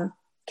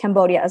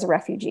Cambodia as a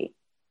refugee.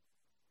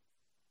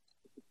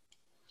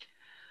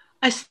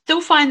 I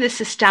still find this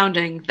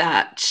astounding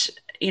that,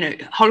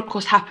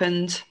 Holocaust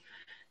happened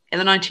in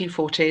the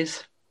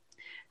 1940s,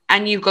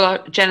 and you've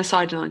got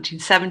genocide in the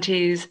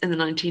 1970s, in the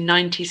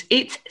 1990s.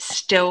 It's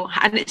still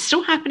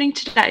happening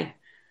today.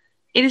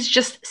 It is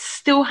just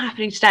still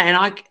happening today. And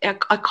I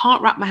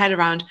can't wrap my head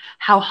around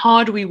how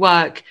hard we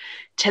work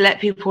to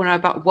let people know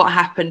about what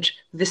happened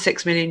with the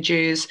 6 million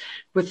Jews,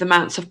 with the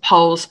amounts of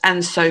Poles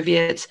and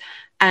Soviets,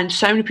 and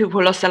so many people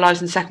who lost their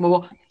lives in the Second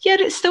World War,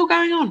 yet it's still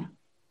going on.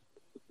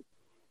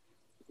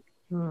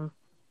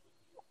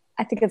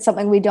 I think it's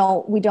something we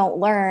don't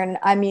learn.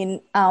 I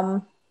mean,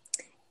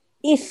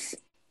 if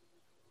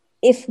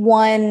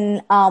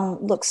one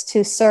looks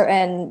to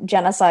certain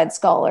genocide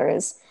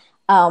scholars,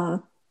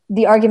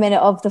 the argument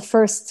of the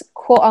first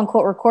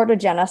quote-unquote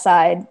recorded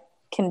genocide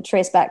can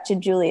trace back to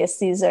Julius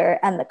Caesar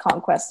and the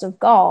conquest of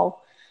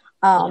Gaul.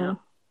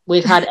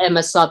 We've had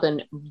Emma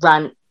Southern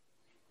rant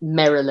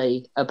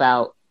merrily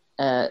about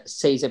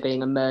Caesar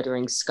being a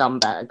murdering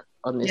scumbag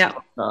on this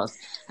podcast,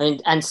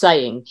 and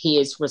saying he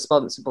is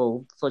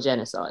responsible for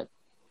genocide.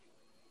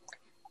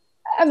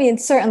 I mean,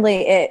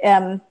 certainly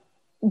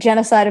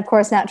genocide, of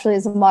course, naturally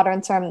is a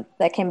modern term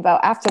that came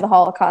about after the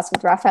Holocaust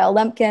with Raphael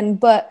Lemkin.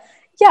 But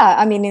yeah,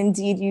 I mean,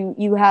 indeed,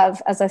 you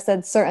have, as I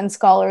said, certain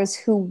scholars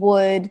who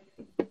would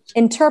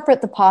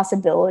interpret the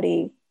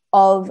possibility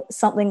of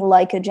something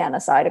like a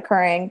genocide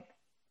occurring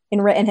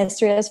in written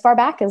history as far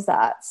back as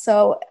that.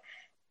 So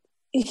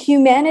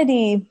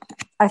humanity,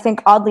 I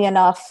think, oddly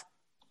enough,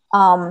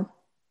 A,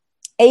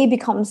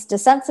 becomes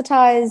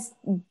desensitized,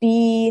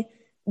 B,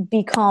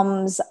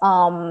 becomes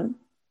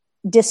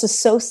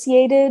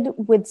disassociated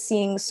with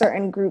seeing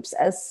certain groups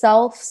as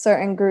self,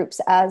 certain groups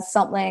as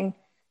something,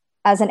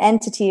 as an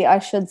entity, I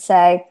should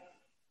say,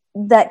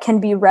 that can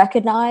be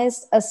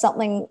recognized as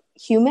something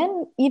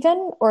human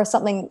even, or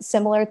something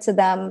similar to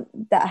them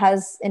that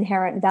has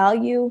inherent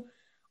value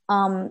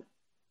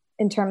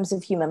in terms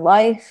of human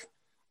life.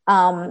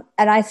 And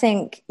I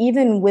think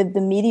even with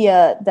the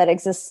media that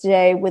exists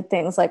today, with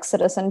things like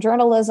citizen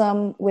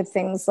journalism, with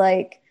things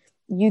like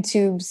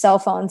YouTube, cell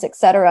phones,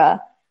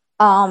 etc.,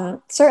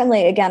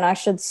 certainly, again, I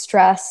should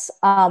stress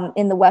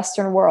in the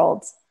Western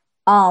world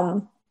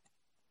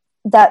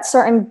that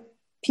certain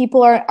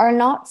people are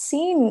not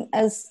seen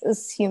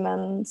as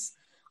humans.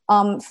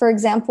 For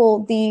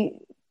example, the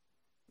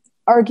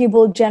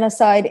arguable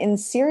genocide in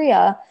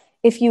Syria,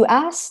 if you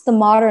ask the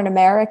modern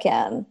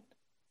American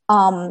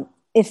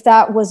if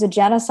that was a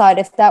genocide,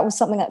 if that was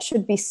something that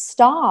should be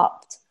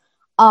stopped,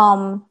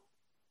 in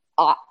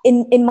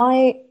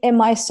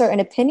my certain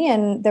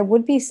opinion, there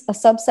would be a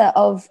subset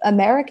of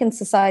American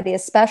society,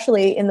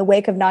 especially in the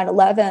wake of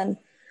 9/11,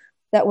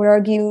 that would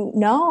argue,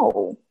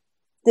 no,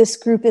 this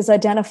group is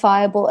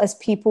identifiable as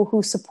people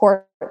who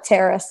support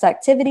terrorist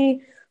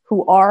activity,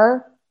 who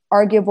are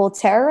arguable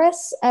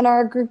terrorists, and are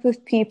a group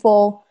of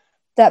people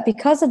that,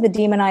 because of the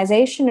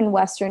demonization in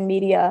Western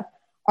media,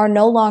 are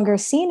no longer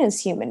seen as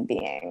human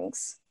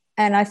beings.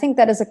 And I think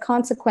that is a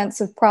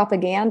consequence of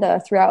propaganda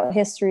throughout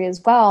history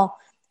as well.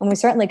 And we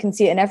certainly can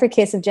see it in every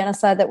case of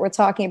genocide that we're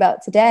talking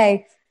about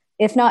today,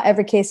 if not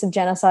every case of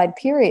genocide,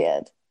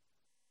 period.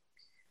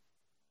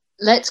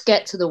 Let's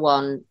get to the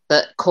one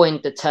that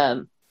coined the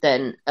term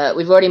then.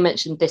 We've already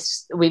mentioned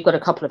this. We've got a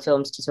couple of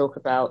films to talk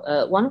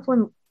about. One of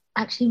them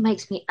actually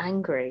makes me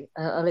angry.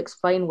 I'll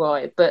explain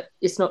why, but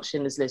it's not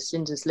Schindler's List.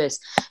 Schindler's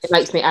List, it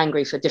makes me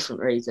angry for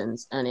different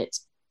reasons, and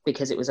it's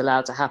because it was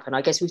allowed to happen.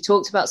 I guess we've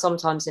talked about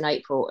Sometimes in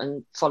April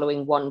and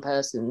following one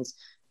person's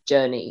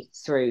journey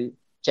through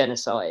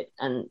genocide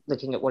and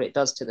looking at what it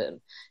does to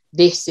them.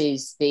 This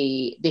is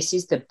the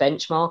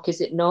benchmark, is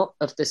it not,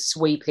 of the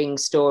sweeping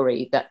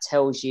story that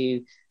tells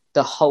you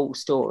the whole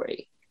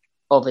story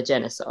of a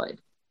genocide.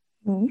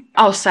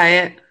 I'll say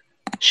it.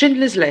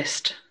 Schindler's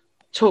List.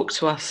 Talk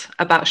to us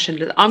about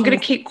Schindler's. I'm going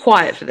to keep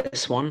quiet for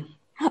this one.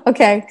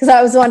 Okay, because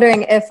I was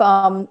wondering if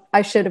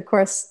I should, of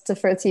course,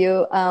 defer to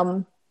you,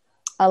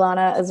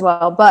 Alana, as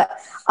well. But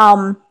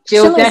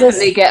she'll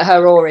definitely get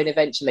her oar in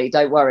eventually.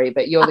 Don't worry.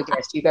 But you're the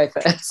guest. You go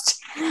first.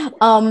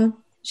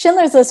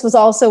 Schindler's List was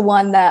also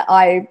one that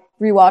I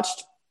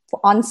rewatched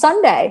on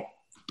Sunday,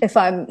 if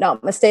I'm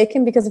not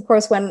mistaken, because, of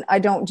course, when I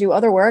don't do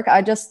other work,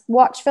 I just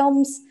watch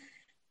films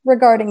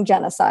regarding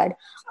genocide.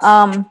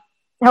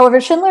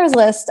 However, Schindler's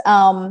List,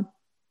 I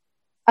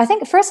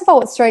think, first of all,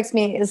 what strikes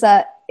me is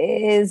that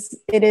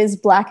it is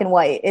black and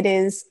white. It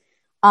is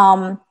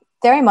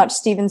very much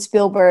Steven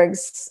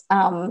Spielberg's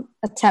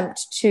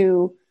attempt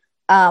to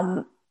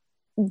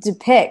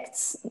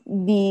depict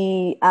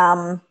the,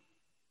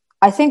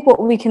 I think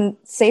what we can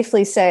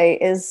safely say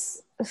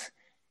is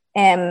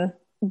the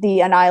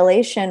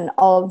annihilation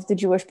of the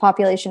Jewish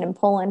population in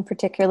Poland,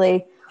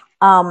 particularly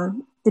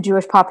the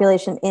Jewish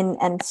population in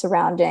and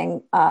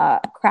surrounding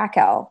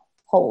Krakow,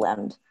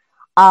 Poland.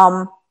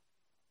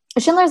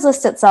 Schindler's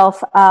List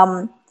itself,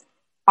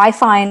 I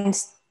find,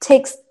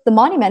 takes the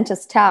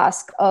monumentous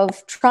task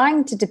of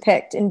trying to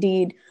depict,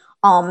 indeed,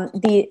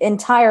 the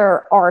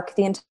entire arc,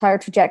 the entire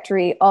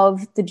trajectory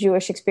of the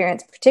Jewish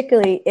experience,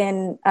 particularly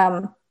in,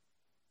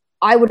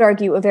 I would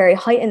argue, a very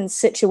heightened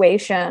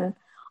situation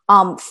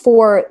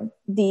for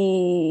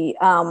the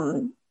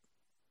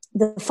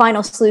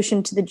final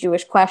solution to the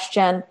Jewish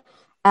question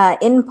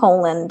in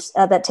Poland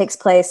that takes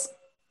place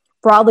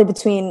broadly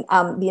between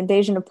the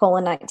invasion of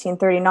Poland,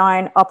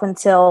 1939, up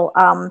until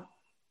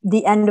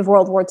the end of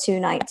World War II,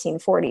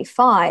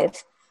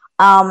 1945.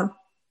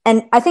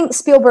 And I think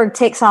Spielberg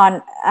takes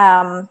on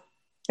a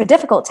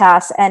difficult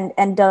task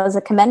and does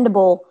a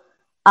commendable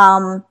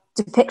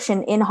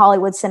depiction in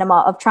Hollywood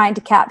cinema of trying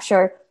to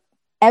capture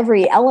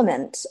every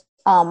element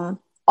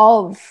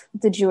of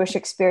the Jewish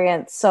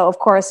experience. So, of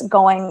course,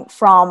 going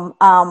from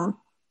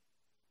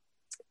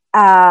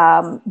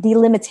the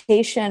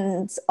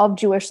limitations of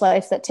Jewish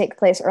life that take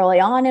place early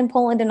on in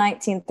Poland in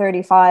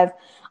 1935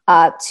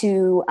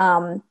 to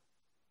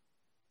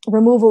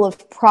removal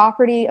of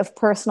property, of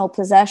personal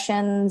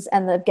possessions,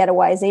 and the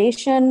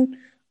ghettoization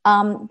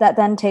that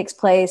then takes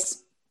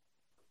place,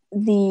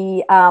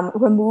 the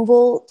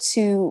removal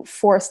to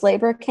forced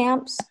labor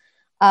camps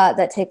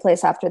that take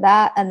place after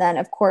that, and then,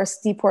 of course,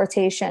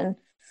 deportation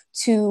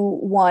to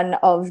one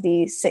of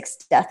the 6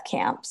 death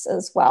camps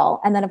as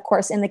well. And then, of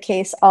course, in the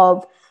case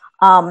of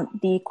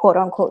the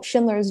quote-unquote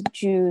Schindler's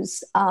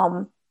Jews,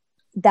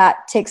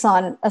 that takes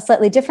on a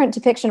slightly different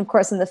depiction. Of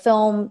course, in the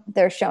film,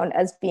 they're shown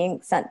as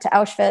being sent to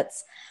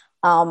Auschwitz.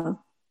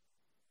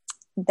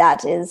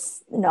 That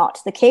is not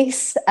the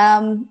case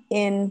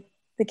in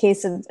the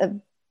case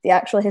of the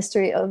actual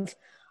history of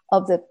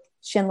the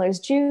Schindler's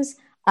Jews.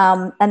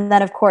 And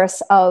then, of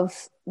course,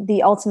 of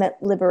the ultimate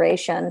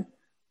liberation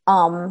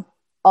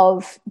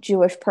of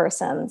Jewish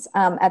persons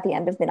at the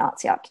end of the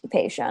Nazi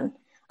occupation.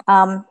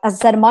 As I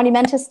said, a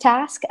monumentous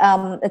task,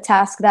 a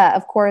task that,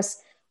 of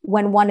course,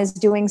 when one is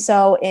doing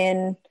so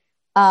in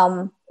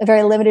a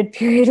very limited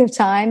period of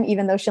time,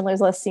 even though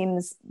Schindler's List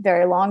seems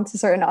very long to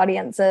certain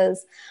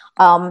audiences,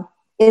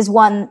 is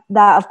one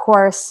that, of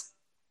course,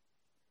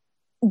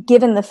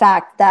 given the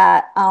fact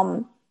that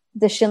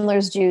the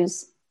Schindler's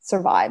Jews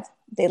survive,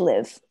 they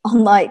live,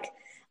 unlike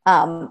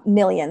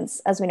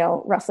millions, as we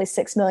know, roughly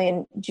 6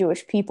 million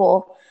Jewish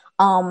people.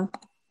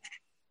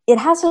 It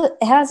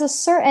has a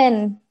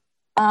certain,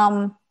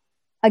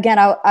 again,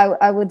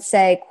 I would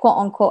say, quote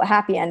unquote,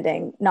 happy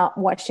ending, not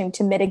wishing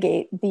to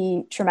mitigate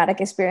the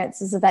traumatic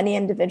experiences of any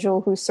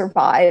individual who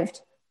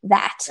survived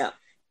that,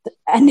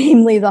 and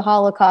namely the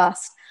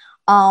Holocaust.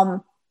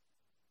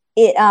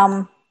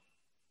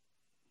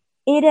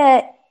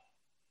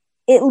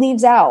 It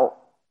leaves out,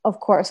 of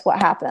course, what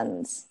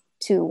happens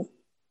to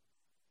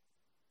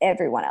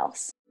everyone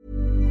else.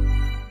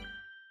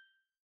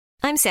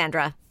 I'm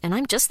Sandra, and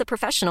I'm just the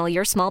professional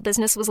your small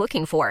business was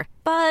looking for.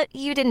 But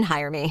you didn't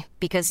hire me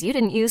because you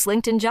didn't use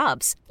LinkedIn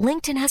Jobs.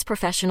 LinkedIn has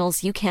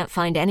professionals you can't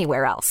find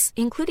anywhere else,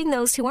 including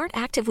those who aren't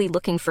actively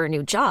looking for a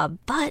new job,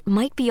 but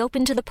might be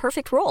open to the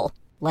perfect role,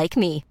 like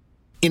me.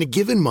 In a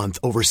given month,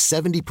 over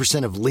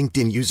 70% of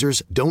LinkedIn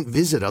users don't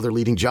visit other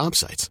leading job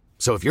sites.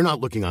 So if you're not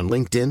looking on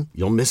LinkedIn,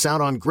 you'll miss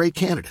out on great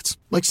candidates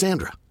like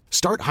Sandra.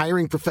 Start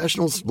hiring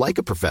professionals like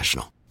a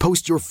professional.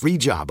 Post your free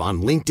job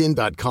on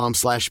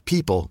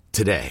linkedin.com/people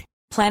today.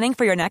 Planning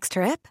for your next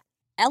trip?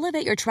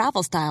 Elevate your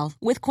travel style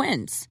with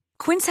Quince.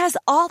 Quince has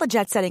all the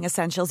jet-setting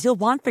essentials you'll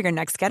want for your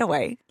next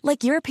getaway,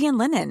 like European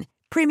linen,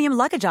 premium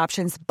luggage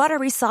options,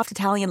 buttery soft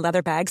Italian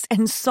leather bags,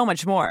 and so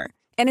much more.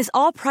 And is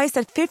all priced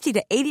at 50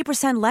 to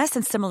 80% less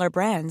than similar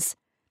brands.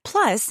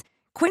 Plus,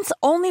 Quince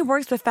only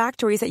works with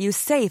factories that use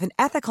safe and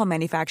ethical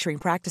manufacturing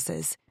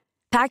practices.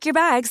 Pack your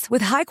bags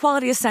with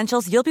high-quality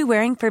essentials you'll be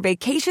wearing for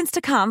vacations to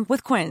come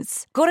with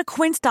Quince. Go to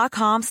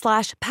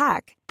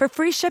quince.com/pack for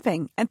free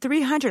shipping and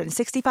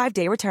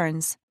 365-day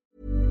returns.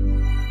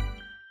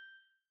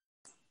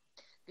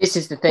 This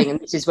is the thing, and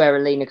this is where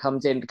Alina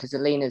comes in, because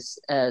Alina's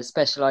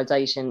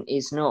specialization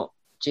is not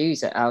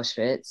Jews at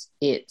Auschwitz,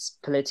 it's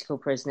political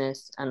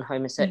prisoners and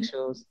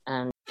homosexuals.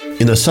 And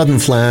in a sudden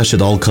flash,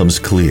 it all comes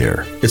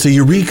clear. It's a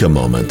eureka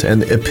moment,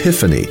 an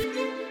epiphany.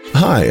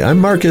 Hi, I'm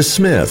Marcus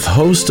Smith,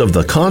 host of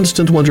the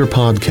Constant Wonder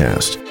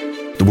podcast.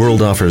 The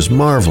world offers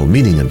marvel,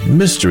 meaning, and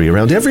mystery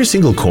around every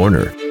single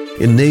corner.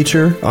 In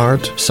nature,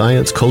 art,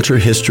 science, culture,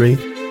 history,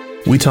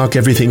 we talk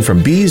everything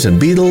from bees and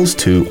beetles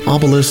to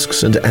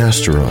obelisks and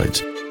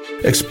asteroids.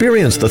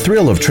 Experience the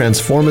thrill of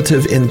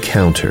transformative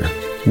encounter.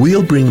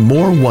 we'll bring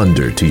more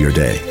wonder to your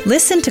day.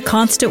 Listen to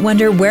Constant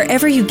Wonder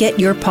wherever you get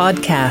your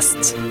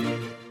podcasts.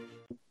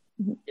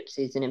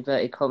 Gypsies in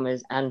inverted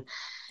commas and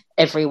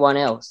everyone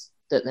else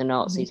that the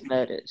Nazis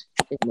murdered,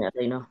 isn't it,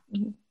 Lena?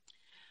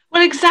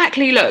 Well,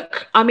 exactly.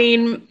 Look, I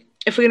mean,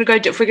 if we're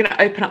going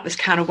to open up this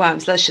can of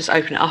worms, let's just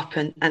open it up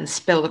and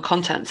spill the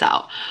contents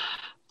out.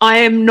 I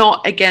am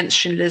not against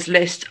Schindler's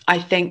List. I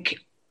think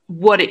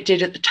what it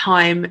did at the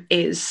time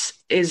is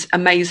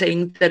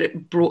amazing, that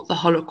it brought the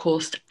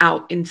Holocaust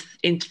out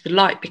into the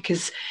light,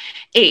 because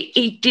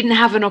it didn't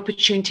have an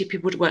opportunity.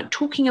 People weren't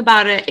talking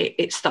about it.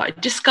 It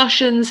started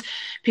discussions.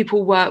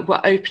 People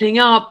were opening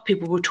up.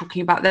 People were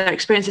talking about their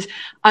experiences.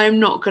 I'm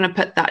not going to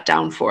put that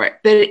down for it,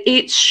 but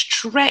it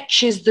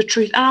stretches the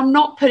truth. And I'm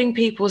not putting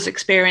people's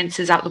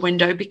experiences out the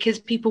window, because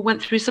people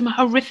went through some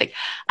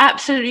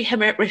absolutely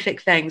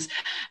horrific things.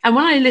 And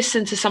when I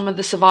listen to some of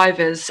the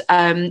survivors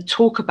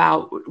talk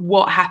about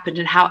what happened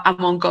and how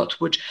Amon Gott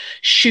would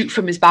shoot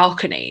from his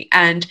balcony,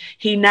 and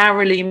he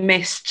narrowly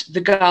missed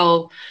the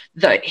girl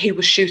that he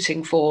was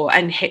shooting for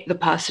and hit the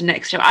person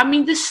next to him. I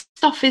mean, this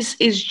stuff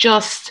is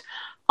just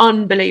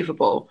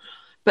unbelievable.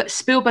 But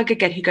Spielberg,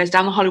 again, he goes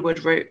down the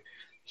Hollywood route.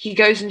 He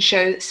goes and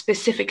shows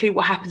specifically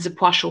what happens in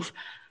Płaszów.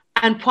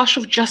 And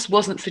Płaszów just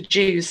wasn't for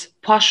Jews.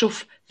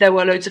 Płaszów, there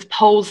were loads of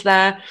Poles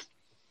there.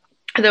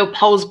 There were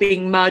Poles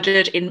being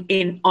murdered in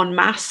en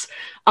masse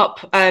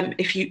up.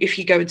 If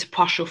you go into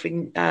Płaszów,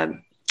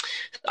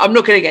 I'm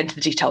not going to get into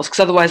the details, because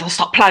otherwise I'll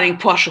start planning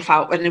Płaszów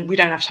out, and we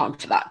don't have time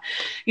for that.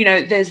 You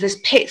know, there's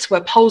pits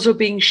where Poles were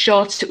being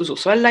shot. It was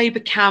also a labor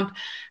camp,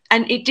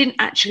 and it didn't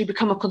actually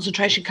become a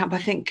concentration camp. I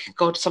think,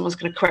 God, someone's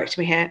going to correct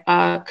me here,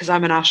 because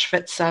I'm an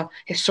Auschwitz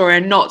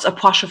historian, not a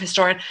Płaszów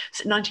historian.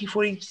 Is it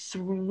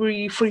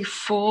 1943,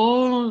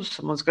 44?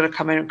 Someone's going to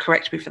come in and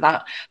correct me for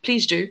that.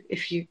 Please do,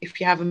 if you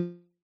have a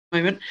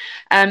moment.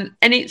 And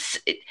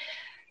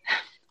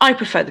I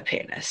prefer The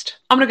Pianist.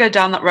 I'm going to go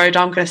down that road.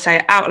 I'm going to say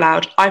it out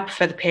loud. I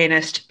prefer The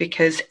Pianist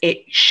because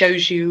it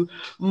shows you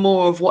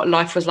more of what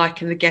life was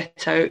like in the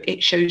ghetto.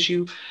 It just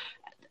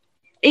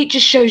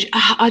shows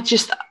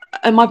you.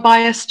 Am I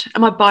biased?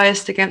 Am I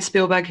biased against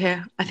Spielberg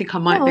here? I think I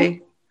might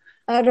be.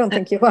 I don't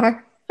think you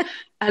are.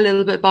 A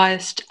little bit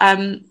biased.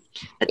 It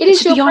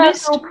is your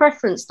personal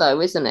preference, though,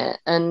 isn't it?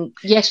 And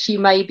yes, you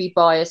may be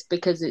biased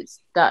because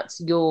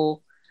that's your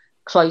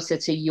closer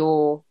to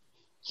your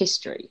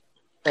history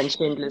than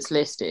Schindler's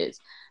List is.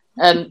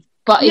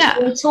 But if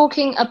we're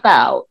talking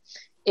about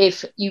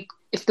if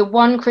the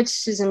one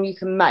criticism you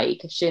can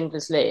make of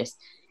Schindler's List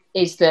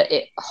is that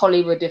it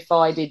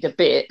Hollywoodified a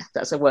bit,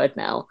 that's a word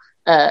now,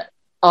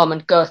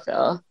 Armand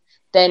Goethe,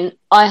 then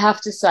I have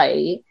to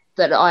say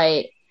that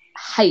I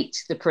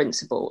hate the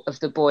principle of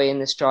the boy in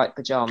the striped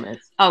pajamas.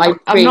 I'm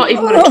not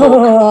even going to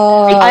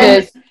talk.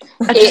 Because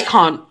I just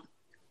can't.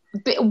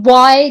 But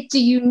why do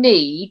you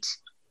need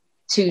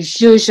to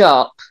zhuzh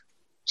up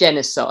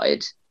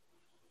genocide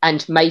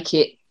and make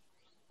it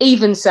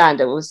even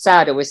sadder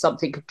with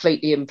something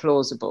completely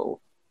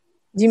implausible?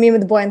 Do you mean with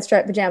the boy in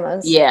striped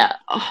pajamas? Yeah.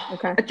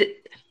 Okay. Do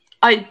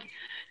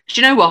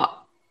you know what?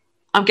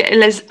 I'll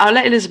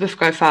let Elizabeth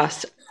go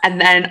first,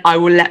 and then I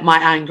will let my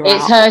anger out.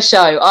 It's her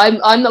show.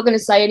 I'm not going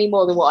to say any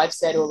more than what I've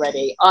said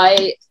already.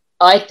 I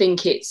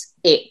think it's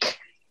ick.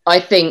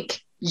 I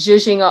think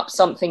zhuzhing up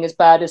something as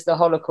bad as the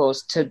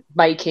Holocaust to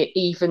make it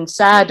even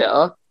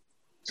sadder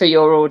for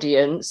your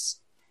audience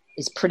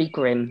is pretty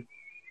grim.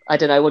 I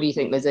don't know. What do you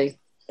think, Lizzie?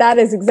 That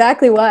is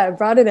exactly why I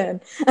brought it in.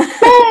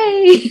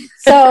 Hey!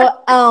 So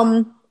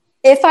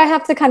if I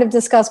have to kind of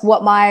discuss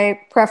what my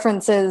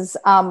preference is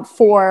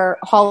for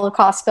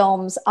Holocaust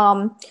films,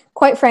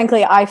 quite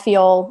frankly, I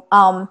feel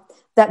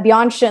that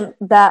beyond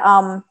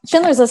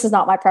Schindler's List is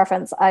not my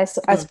preference. I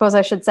suppose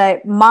I should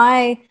say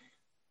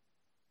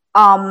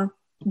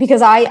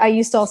because I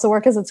used to also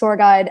work as a tour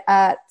guide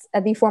at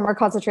the former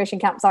concentration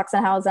camp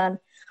Sachsenhausen.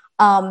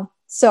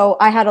 So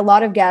I had a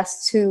lot of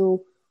guests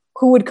who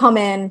would come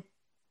in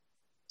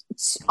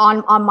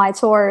on my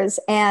tours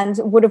and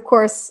would, of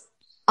course,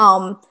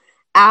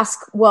 ask,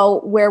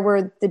 well, where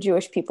were the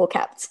Jewish people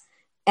kept?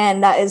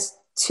 And that is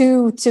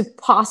 2 to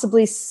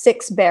possibly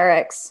 6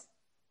 barracks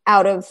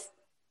out of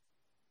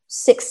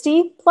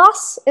 60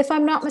 plus, if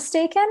I'm not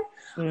mistaken,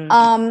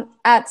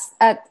 at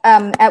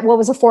what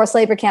was a forced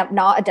labor camp,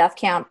 not a death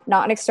camp,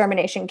 not an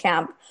extermination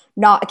camp,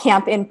 not a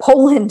camp in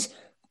Poland,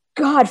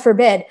 God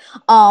forbid.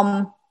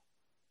 So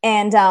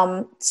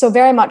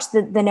very much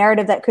the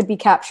narrative that could be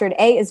captured,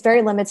 is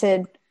very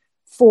limited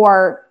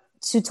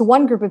to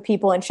one group of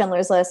people in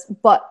Schindler's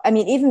List. But I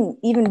mean,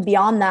 even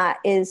beyond that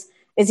is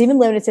even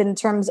limited in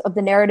terms of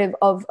the narrative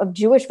of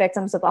Jewish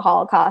victims of the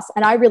Holocaust.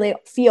 And I really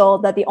feel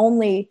that the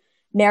only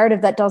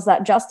narrative that does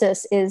that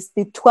justice is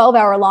the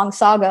 12-hour-long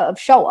saga of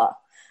Shoah.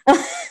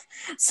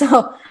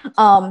 So,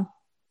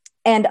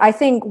 and I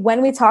think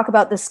when we talk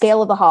about the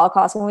scale of the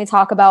Holocaust, when we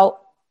talk about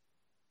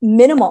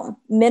minimum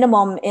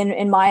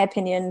in my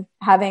opinion,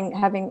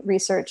 having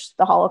researched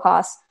the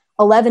Holocaust,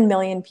 11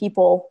 million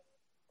people,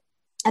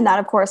 and that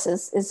of course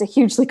is a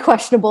hugely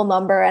questionable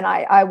number, and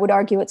I would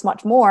argue it's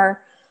much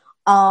more,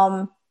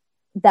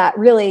 that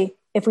really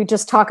if we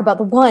just talk about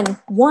the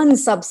one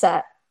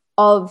subset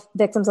of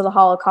victims of the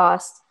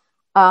Holocaust,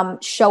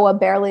 Shoah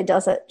barely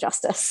does it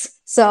justice.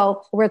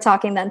 So we're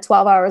talking then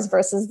 12 hours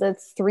versus the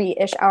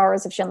 3-ish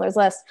hours of Schindler's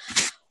List.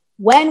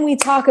 When we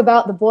talk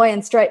about The Boy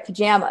in Striped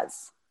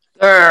Pajamas,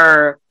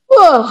 from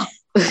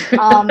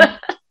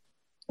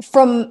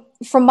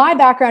my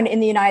background in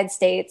the United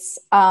States,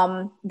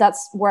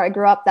 that's where I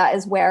grew up. That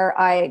is where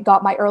I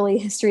got my early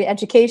history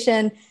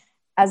education,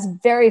 as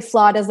very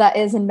flawed as that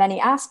is in many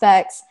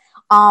aspects.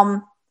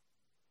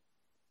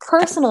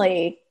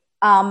 Personally,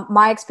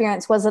 my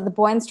experience was that The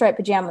Boy in Striped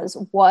Pajamas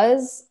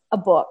was a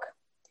book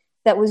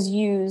that was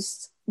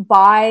used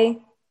by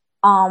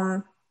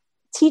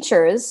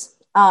teachers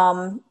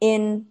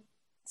in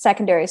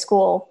secondary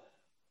school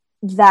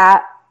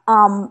that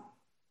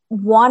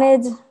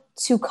wanted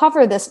to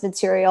cover this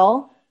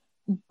material,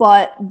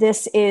 but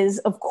this is,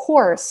 of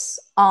course,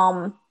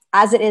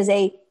 as it is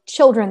a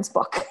children's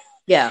book.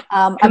 Yeah,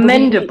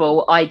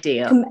 commendable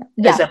idea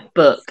as a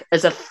book,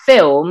 as a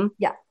film.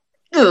 Yeah.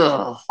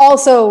 Ugh.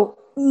 Also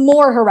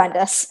more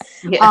horrendous.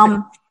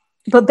 Yeah.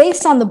 But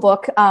based on the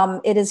book,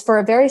 it is for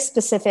a very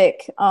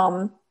specific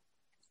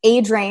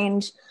age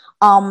range.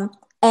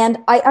 And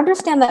I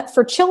understand that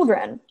for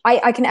children,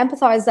 I can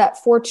empathize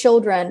that for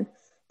children,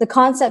 the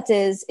concept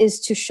is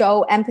to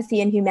show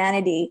empathy and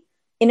humanity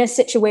in a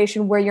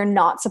situation where you're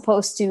not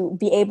supposed to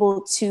be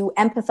able to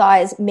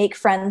empathize, make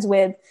friends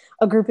with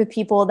a group of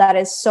people that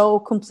is so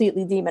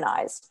completely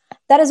demonized.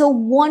 That is a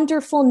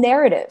wonderful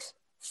narrative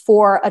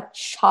for a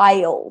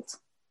child,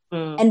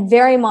 and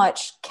very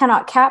much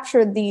cannot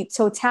capture the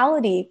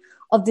totality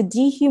of the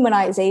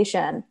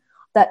dehumanization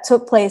that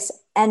took place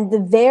and the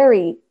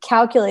very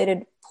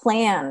calculated,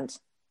 planned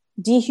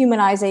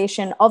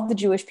dehumanization of the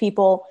Jewish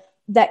people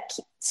that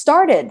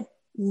started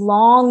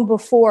long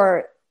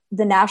before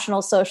the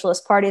National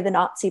Socialist Party, the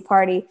Nazi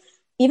Party,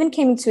 even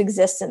came into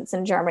existence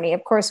in Germany.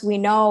 Of course, we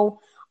know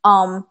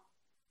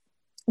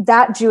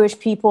that Jewish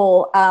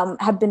people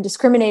have been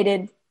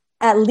discriminated,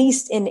 at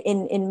least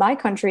in my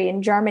country,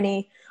 in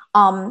Germany,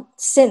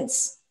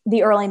 since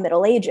the early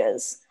Middle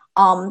Ages.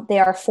 They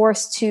are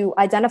forced to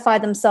identify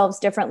themselves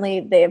differently.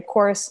 They, of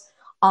course,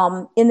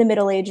 in the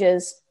Middle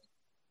Ages,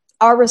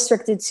 are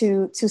restricted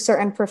to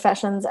certain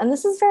professions. And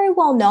this is very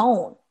well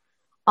known,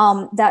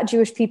 that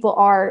Jewish people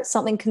are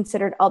something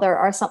considered other,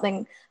 are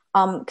something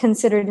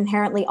considered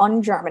inherently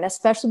un-German,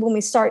 especially when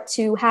we start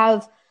to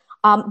have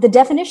the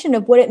definition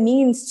of what it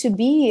means to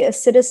be a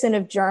citizen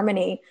of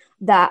Germany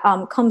that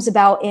comes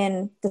about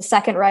in the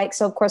Second Reich.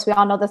 So, of course, we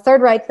all know the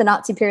Third Reich, the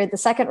Nazi period. The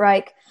Second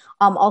Reich,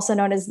 also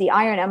known as the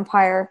Iron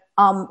Empire,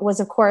 was,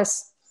 of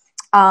course,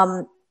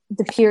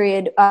 the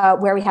period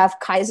where we have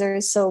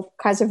Kaisers. So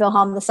Kaiser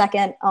Wilhelm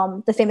II,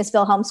 the famous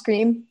Wilhelm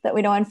scream that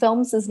we know in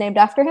films, is named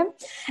after him.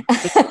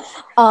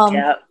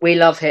 Yeah, we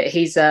love it.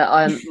 He's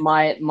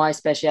my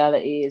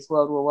speciality is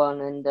World War One,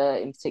 and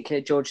in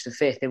particular George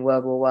V in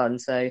World War One.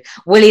 So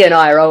Willie and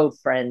I are old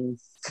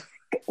friends.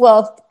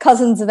 Well,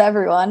 cousins of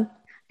everyone.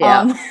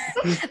 Yeah.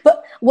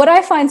 But what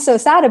I find so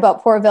sad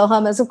about poor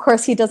Wilhelm is, of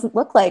course, he doesn't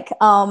look like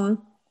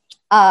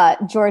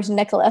George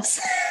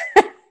Nicholas.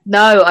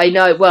 No, I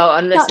know. Well,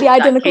 unless not the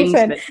identical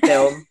twin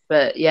film,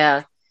 but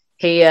yeah,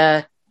 he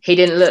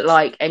didn't look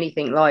like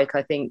anything like,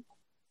 I think,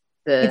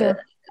 the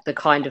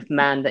kind of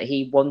man that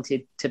he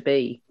wanted to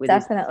be, with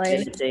definitely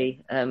his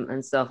ability,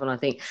 and stuff. And I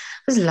think it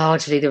was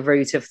largely the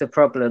root of the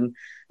problem.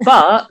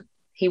 But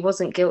he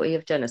wasn't guilty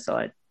of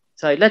genocide,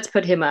 so let's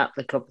put him out of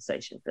the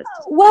conversation.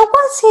 Well,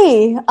 was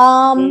he?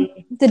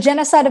 The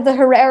genocide of the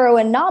Herero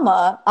and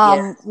Nama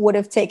yes. would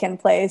have taken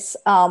place.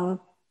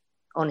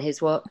 On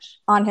his watch.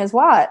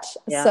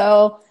 Yeah.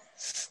 So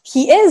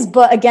he is,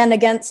 but again,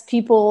 against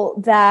people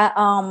that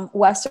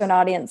Western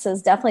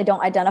audiences definitely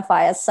don't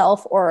identify as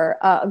self or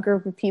a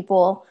group of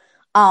people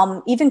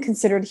even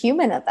considered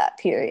human at that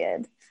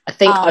period. I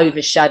think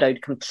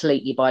overshadowed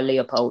completely by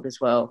Leopold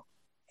as well.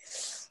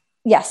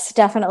 Yes,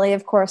 definitely.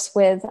 Of course,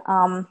 with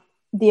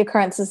the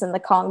occurrences in the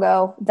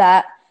Congo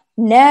that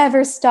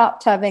never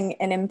stopped having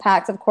an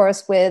impact, of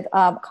course, with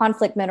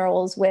conflict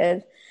minerals,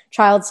 with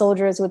child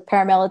soldiers, with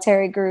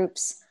paramilitary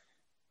groups.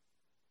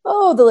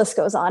 Oh, the list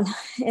goes on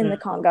in the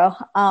Congo.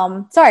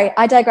 Sorry,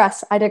 I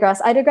digress.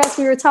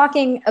 We were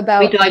talking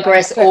about... We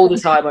digress all the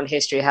time on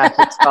History Hack.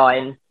 It's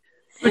fine.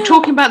 We're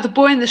talking about The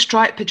Boy in the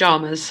Striped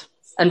Pajamas.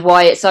 And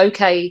why it's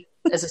okay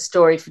as a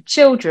story for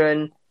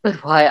children,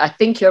 but why I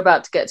think you're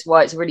about to get to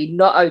why it's really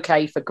not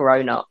okay for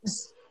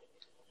grown-ups.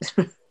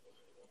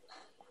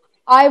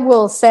 I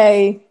will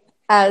say,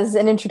 as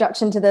an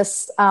introduction to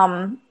this...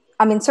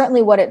 I mean,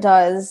 certainly what it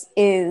does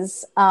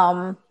is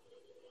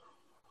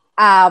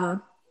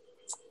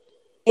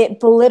it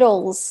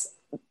belittles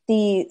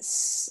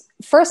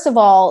first of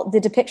all,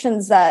 the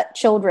depictions that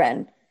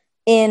children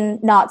in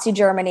Nazi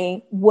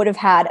Germany would have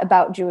had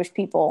about Jewish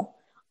people.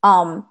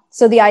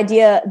 So the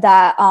idea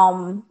that,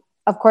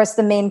 of course,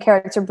 the main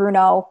character,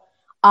 Bruno,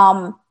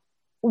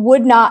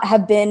 would not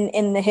have been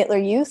in the Hitler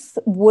Youth,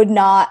 would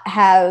not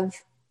have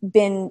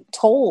been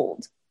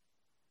told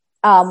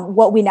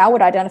what we now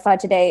would identify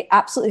today,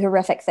 absolutely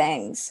horrific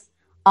things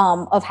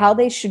of how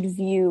they should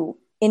view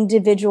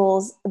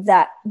individuals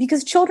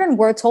because children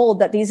were told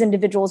that these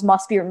individuals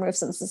must be removed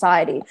from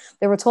society.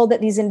 They were told that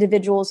these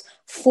individuals,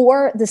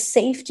 for the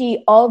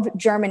safety of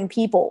German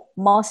people,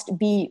 must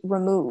be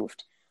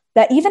removed.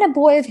 That even a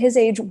boy of his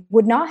age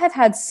would not have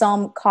had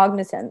some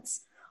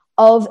cognizance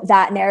of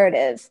that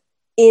narrative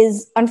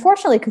is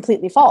unfortunately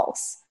completely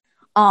false.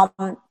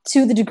 To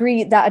the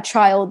degree that a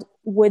child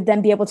would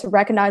then be able to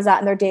recognize that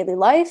in their daily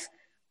life,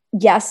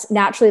 yes,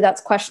 naturally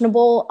that's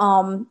questionable.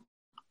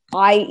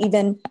 I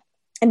even,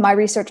 in my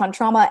research on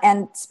trauma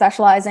and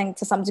specializing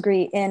to some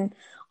degree in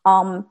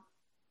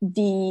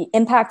the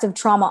impact of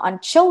trauma on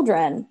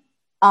children,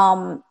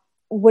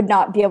 would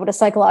not be able to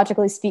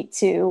psychologically speak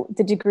to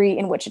the degree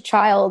in which a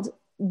child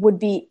would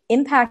be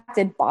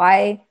impacted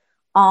by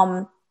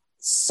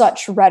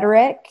such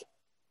rhetoric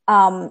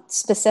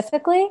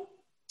specifically.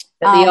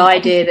 But the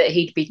idea that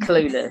he'd be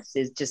clueless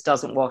just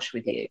doesn't wash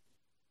with you.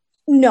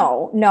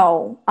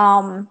 No.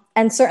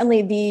 And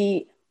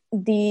certainly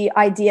the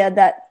idea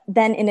that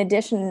then in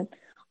addition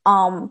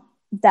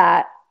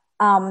that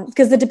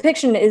because the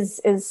depiction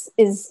is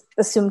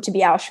assumed to be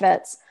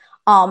Auschwitz,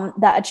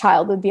 that a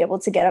child would be able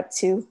to get up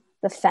to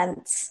the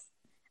fence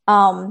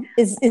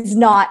is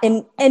not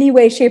in any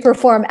way, shape, or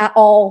form at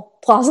all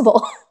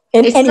plausible.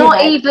 It's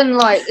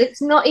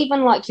not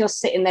even like you're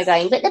sitting there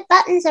going, but the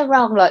buttons are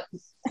wrong, like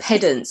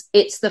pedants.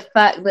 It's the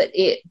fact that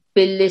it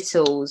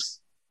belittles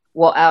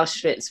what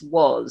Auschwitz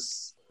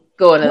was.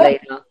 Go on,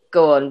 Alina.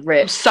 Go on,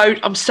 rip.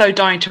 I'm so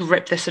dying to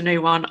rip this a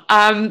new one.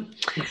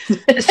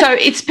 So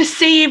it's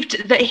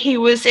perceived that he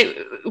was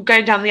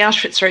going down the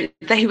Auschwitz route,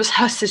 that he was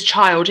Huss's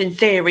child in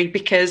theory,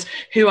 because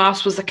who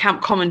else was the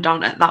camp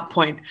commandant at that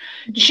point?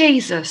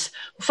 Jesus.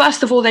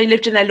 First of all, they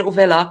lived in their little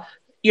villa,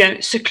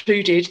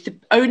 secluded. The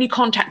only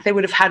contact they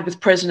would have had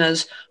with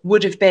prisoners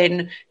would have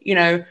been,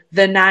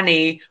 the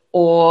nanny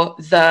or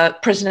the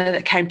prisoner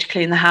that came to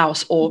clean the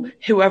house or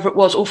whoever it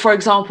was. Or, for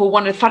example,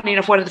 funny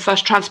enough, one of the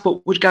first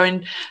transport would go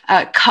and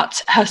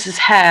cut Huss's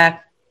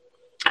hair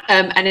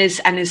and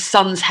his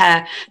son's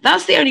hair.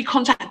 That's the only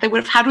contact they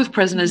would have had with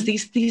prisoners.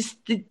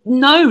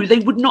 No, they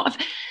would not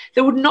have. They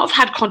would not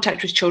have had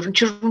contact with children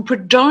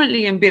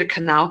predominantly in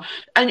Birkenau.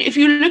 And if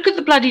you look at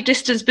the bloody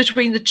distance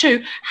between the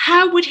two,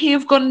 how would he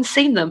have gone and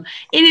seen them?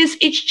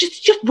 It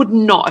just would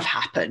not have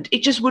happened.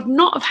 It just would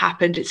not have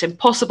happened. It's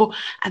impossible.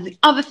 And the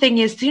other thing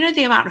is, do you know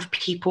the amount of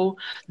people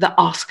that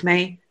ask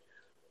me,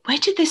 where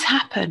did this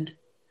happen?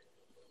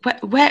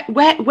 Where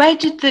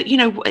did the,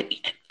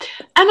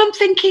 and I'm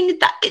thinking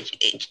that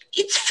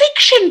it's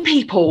fiction,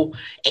 people.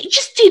 It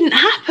just didn't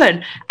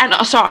happen. And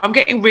sorry, I'm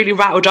getting really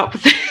rattled up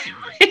with it.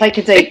 Take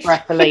a deep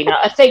breath, Alina.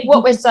 I think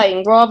what we're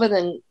saying, rather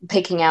than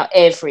picking out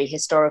every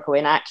historical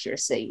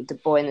inaccuracy, the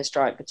boy in the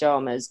striped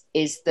pajamas,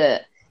 is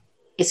that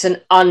it's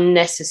an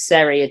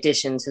unnecessary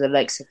addition to the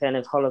lexicon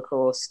of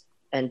Holocaust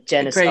and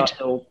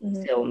genocidal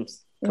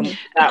films.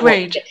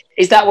 Agreed.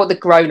 Is that what the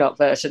grown-up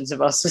versions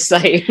of us were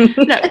saying?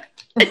 No,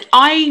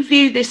 I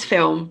view this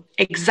film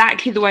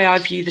exactly the way I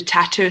view the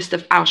tattooist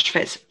of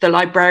Auschwitz, the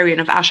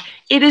librarian of Auschwitz.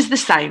 It is the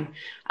same,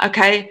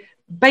 okay?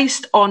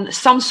 Based on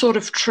some sort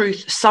of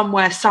truth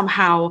somewhere,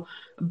 somehow,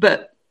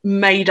 but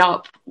made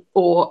up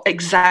or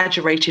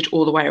exaggerated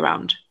all the way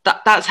around.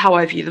 That's how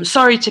I view them.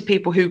 Sorry to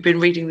people who've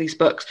been reading these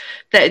books.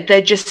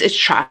 They're just, it's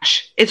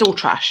trash. It's all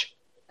trash.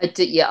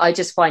 I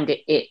just find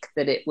it ick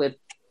that it would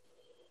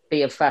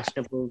be a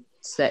fashionable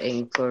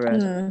setting for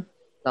a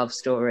love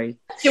story.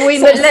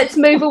 Let's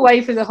move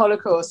away from the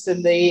Holocaust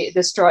and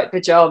the striped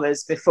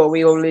pajamas before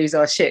we all lose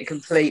our shit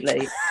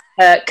completely.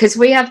 Because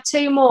we have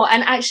two more.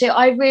 And actually,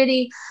 I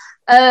really...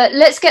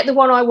 let's get the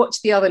one I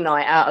watched the other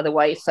night out of the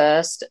way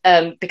first,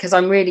 because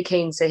I'm really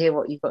keen to hear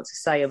what you've got to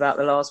say about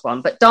the last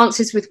one. But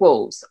Dances with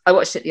Wolves, I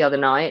watched it the other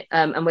night,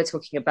 and we're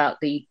talking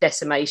about the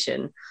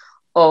decimation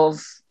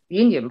of the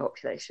Indian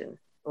population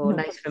or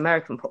Native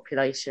American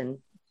population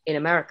in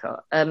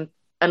America. And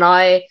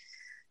I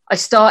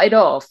started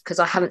off, because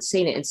I haven't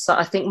seen it,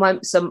 I think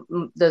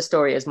the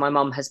story is my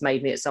mum has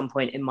made me at some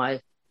point in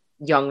my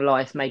young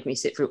life, made me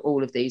sit through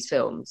all of these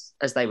films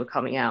as they were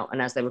coming out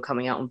and as they were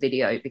coming out on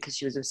video, because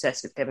she was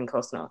obsessed with Kevin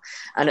Costner.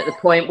 And at the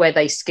point where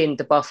they skinned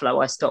the buffalo,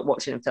 I stopped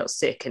watching and felt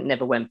sick and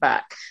never went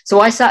back. So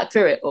I sat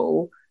through it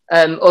all,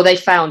 or they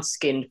found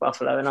skinned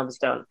buffalo and I was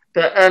done.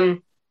 But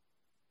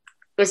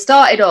it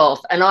started off,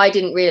 and I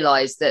didn't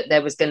realise that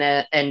there was going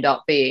to end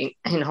up being,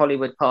 in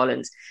Hollywood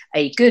parlance,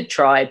 a good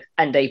tribe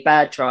and a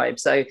bad tribe.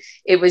 So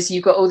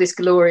you got all this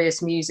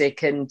glorious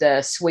music and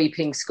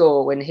sweeping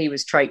score when he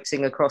was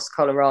traipsing across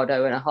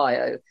Colorado and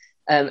Ohio.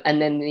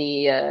 And then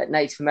the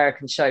Native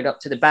Americans showed up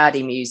to the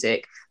baddie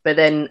music. But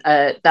then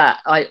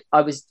I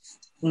was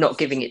not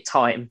giving it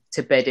time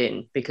to bed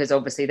in, because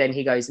obviously then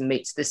he goes and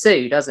meets the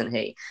Sioux, doesn't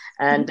he?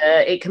 And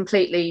it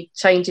completely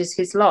changes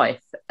his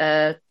life.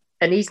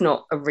 And he's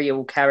not a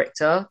real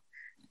character.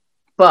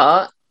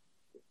 But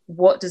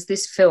what does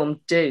this film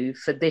do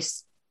for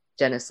this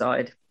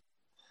genocide?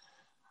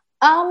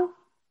 Well,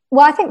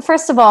 I think,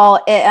 first of all,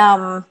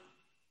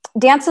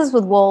 Dances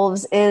with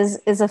Wolves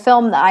is a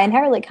film that I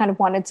inherently kind of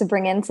wanted to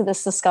bring into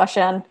this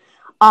discussion,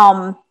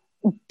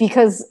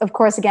 because, of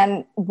course,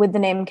 again, with the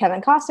name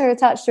Kevin Costner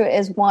attached to it,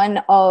 is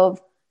one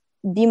of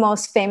the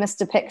most famous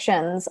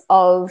depictions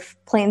of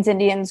Plains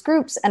Indians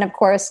groups. And of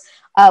course,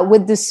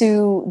 with the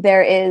Sioux,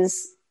 there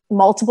is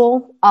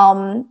multiple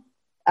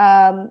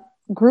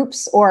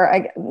groups,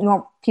 or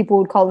people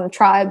would call them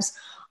tribes,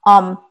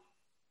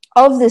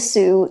 of the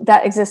Sioux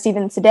that exist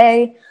even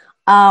today.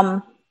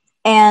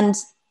 And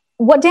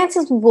what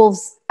Dances with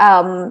Wolves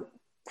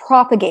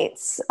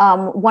propagates,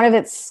 one of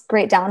its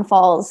great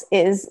downfalls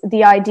is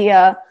the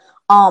idea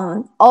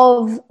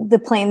of the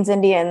Plains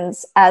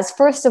Indians as,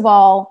 first of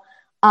all,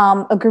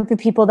 a group of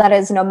people that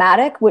is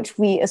nomadic, which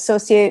we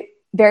associate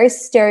very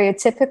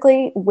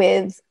stereotypically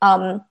with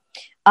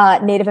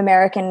Native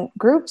American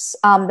groups,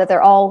 that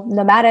they're all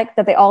nomadic,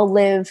 that they all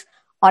live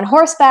on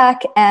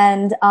horseback,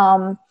 and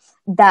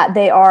that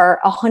they are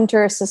a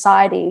hunter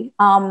society.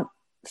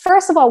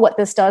 First of all, what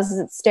this does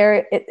is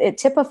it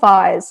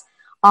typifies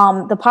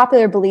the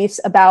popular beliefs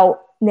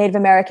about Native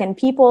American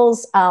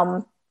peoples,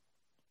 the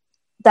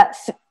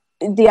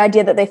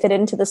idea that they fit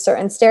into the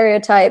certain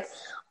stereotype,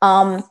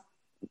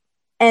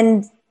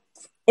 and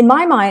in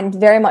my mind,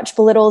 very much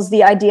belittles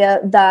the idea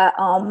that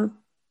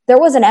there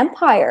was an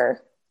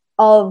empire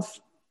of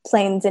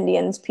Plains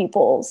Indians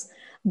peoples,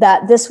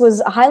 that this was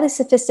a highly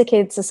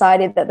sophisticated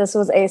society, that this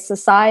was a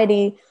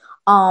society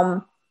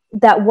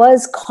that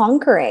was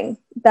conquering,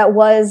 that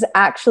was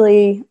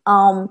actually,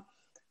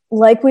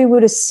 like we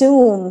would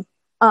assume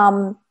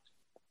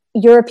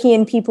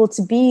European people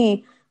to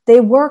be,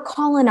 they were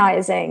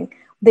colonizing,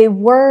 they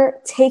were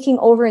taking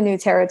over new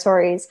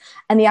territories.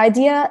 And the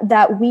idea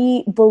that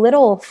we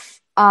belittle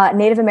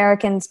Native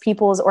Americans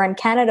peoples, or in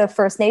Canada,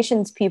 First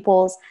Nations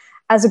peoples,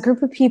 as a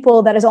group of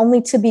people that is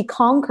only to be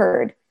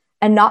conquered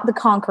and not the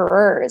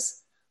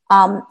conquerors,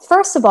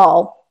 first of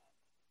all,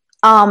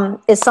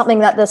 is something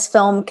that this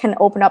film can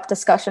open up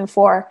discussion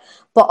for.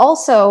 But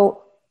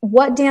also,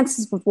 what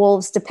Dances with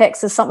Wolves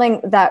depicts is something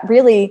that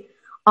really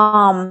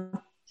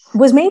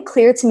was made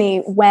clear to me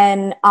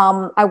when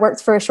I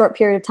worked for a short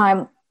period of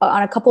time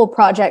on a couple of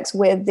projects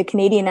with the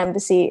Canadian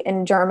Embassy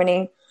in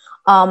Germany,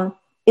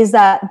 is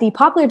that the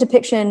popular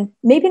depiction,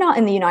 maybe not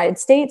in the United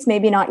States,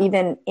 maybe not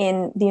even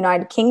in the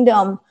United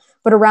Kingdom,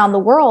 but around the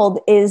world,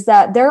 is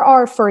that there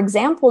are, for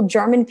example,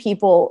 German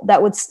people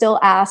that would still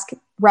ask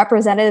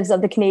representatives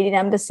of the Canadian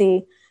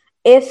Embassy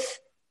if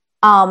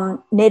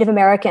Native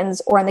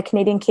Americans, or in the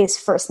Canadian case,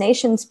 First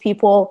Nations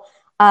people,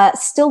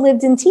 still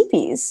lived in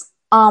teepees.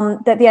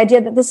 That the idea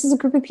that this is a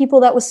group of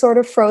people that was sort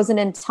of frozen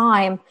in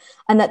time,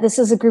 and that this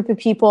is a group of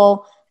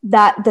people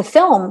that the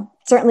film,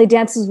 certainly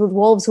Dances with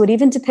Wolves, would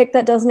even depict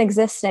that doesn't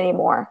exist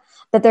anymore,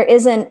 that there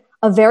isn't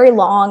a very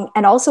long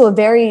and also a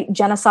very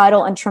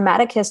genocidal and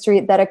traumatic history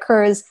that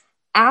occurs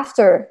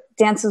after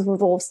Dances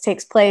with Wolves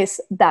takes place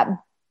that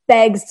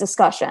begs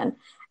discussion,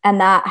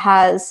 and that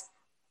has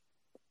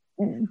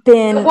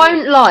been... I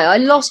won't lie, I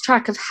lost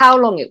track of how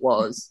long it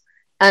was,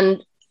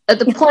 and at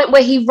the point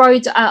where he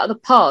rode out of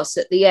the pass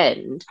at the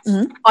end,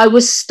 I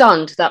was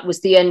stunned that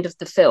was the end of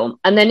the film.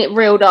 And then it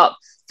reeled up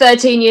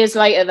 13 years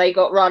later, they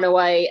got run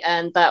away,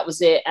 and that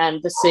was it,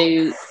 and the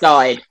Sioux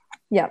died.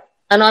 Yeah.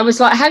 And I was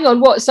like, hang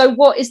on,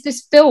 what is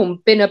this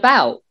film been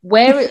about?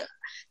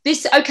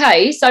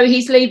 Okay, so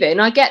he's leaving,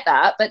 I get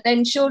that, but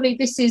then surely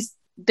this is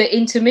the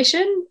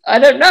intermission? I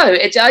don't know.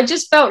 I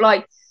just felt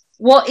like,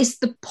 what is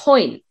the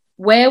point?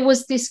 Where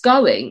was this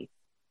going?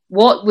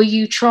 What were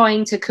you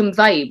trying to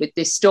convey with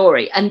this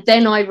story? And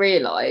then I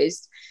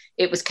realised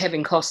it was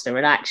Kevin Costner,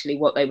 and actually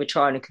what they were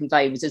trying to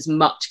convey was as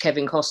much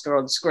Kevin Costner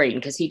on screen,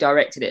 because he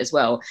directed it as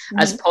well,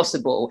 as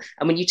possible.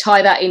 And when you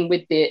tie that in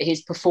with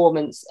his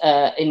performance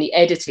in the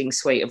editing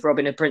suite of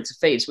Robin Hood, Prince of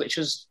Thieves, which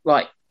was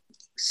like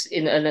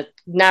in a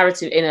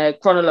narrative, in a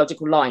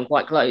chronological line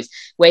quite close,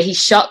 where he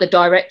shut the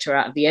director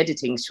out of the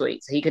editing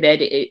suite so he could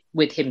edit it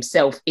with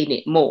himself in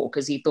it more,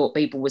 because he thought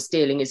people were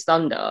stealing his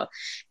thunder.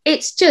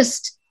 It's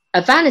just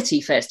a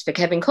vanity fest for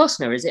Kevin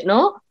Costner, is it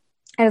not?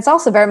 And it's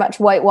also very much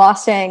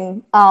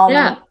whitewashing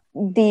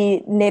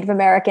the Native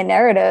American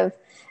narrative,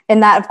 in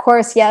that, of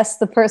course, yes,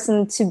 the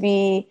person to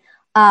be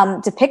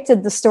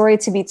depicted, the story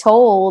to be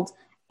told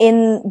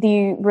in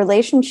the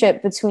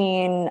relationship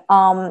between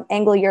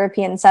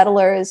Anglo-European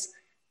settlers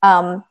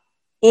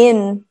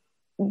in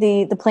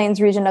the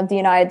Plains region of the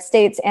United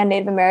States and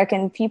Native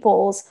American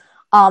peoples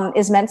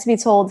is meant to be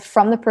told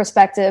from the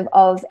perspective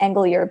of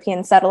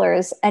Anglo-European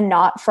settlers, and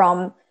not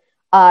from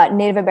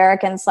Native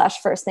American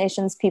 / First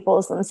Nations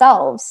peoples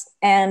themselves.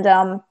 And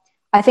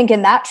I think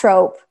in that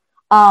trope,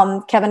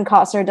 Kevin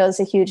Costner does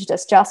a huge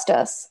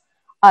disjustice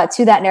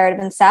to that narrative,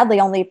 and sadly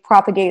only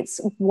propagates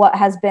what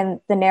has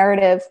been the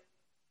narrative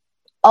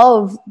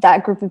of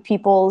that group of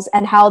peoples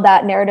and how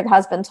that narrative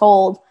has been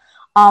told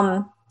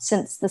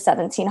since the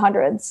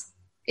 1700s.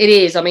 It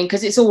is, I mean,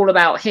 because it's all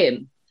about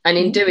him. And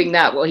in doing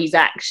that, what he's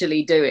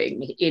actually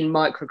doing in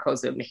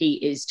microcosm, he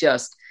is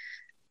just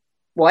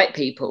white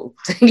people.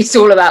 It's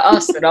all about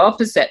us and our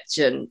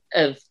perception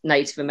of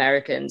Native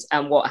Americans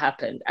and what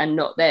happened, and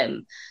not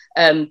them.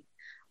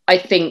 I I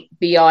think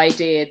the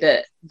idea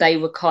that they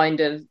were kind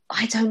of,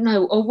 I don't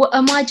know, or what,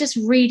 am I just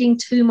reading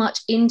too much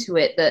into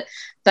it, that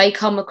they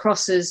come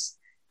across as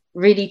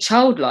really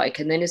childlike,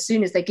 and then as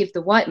soon as they give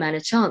the white man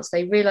a chance,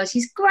 they realize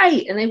he's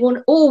great, and they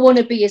all want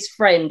to be his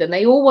friend, and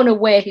they all want to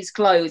wear his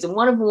clothes, and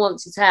one of them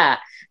wants his hat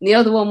and the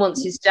other one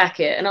wants his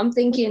jacket, and I'm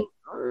thinking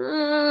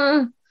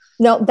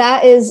no,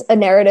 that is a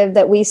narrative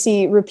that we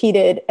see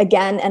repeated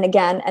again and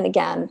again and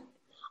again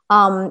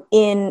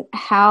in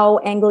how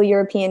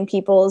Anglo-European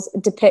peoples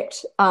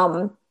depict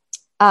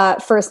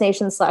First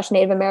Nations /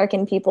 Native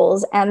American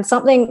peoples. And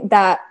something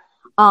that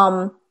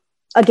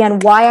again,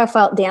 why I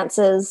felt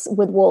Dances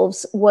with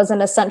Wolves was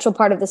an essential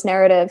part of this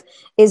narrative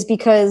is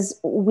because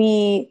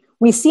we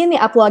see in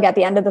the epilogue at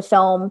the end of the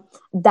film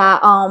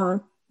that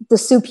the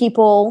Sioux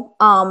people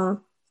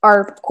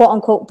are quote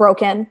unquote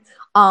broken.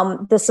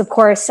 This, of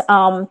course,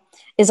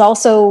 is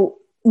also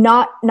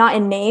not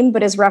in name,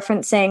 but is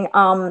referencing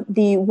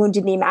the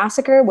Wounded Knee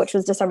Massacre, which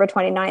was December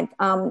 29th,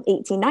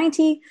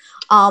 1890.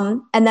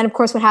 And then, of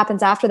course, what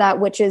happens after that,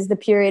 which is the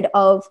period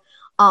of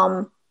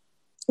the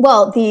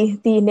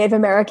Native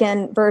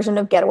American version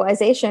of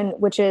ghettoization,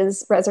 which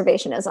is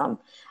reservationism.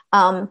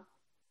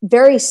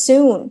 Very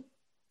soon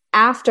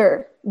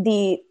after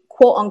the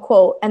quote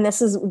unquote, and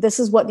this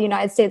is what the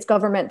United States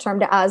government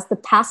termed as the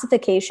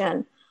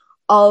pacification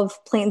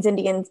of Plains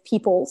Indian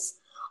peoples.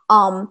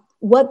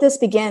 What this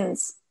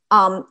begins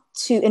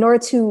in order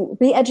to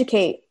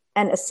re-educate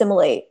and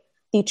assimilate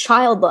the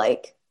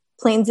childlike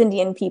Plains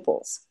Indian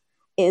peoples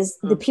is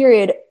the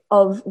period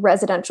of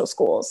residential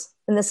schools.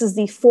 And this is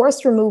the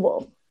forced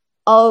removal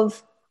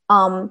of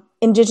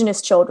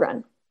Indigenous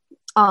children,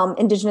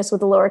 Indigenous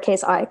with a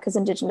lowercase I, because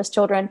Indigenous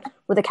children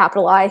with a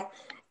capital I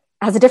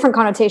has a different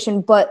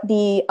connotation, but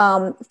the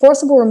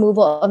forcible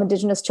removal of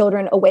Indigenous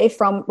children away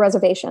from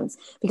reservations,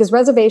 because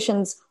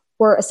reservations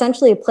were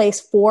essentially a place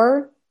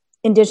for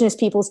Indigenous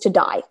peoples to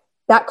die,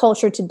 that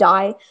culture to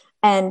die,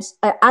 and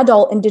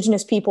adult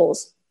Indigenous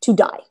peoples to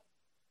die.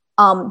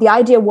 The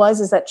idea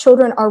is that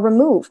children are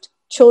removed,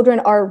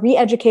 children are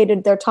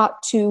re-educated, they're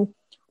taught to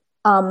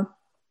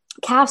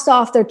cast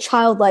off their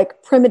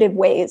childlike primitive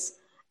ways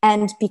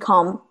and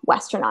become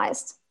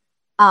westernized.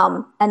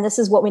 And this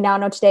is what we now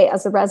know today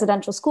as the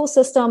residential school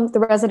system. The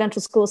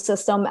residential school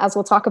system, as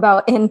we'll talk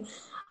about in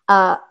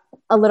a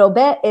little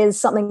bit, is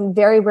something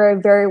very, very,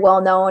 very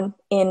well known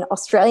in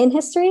Australian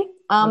history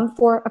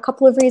for a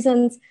couple of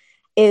reasons,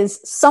 is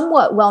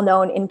somewhat well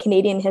known in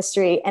Canadian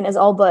history, and is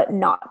all but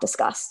not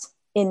discussed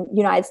in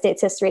United States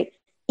history,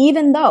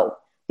 even though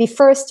the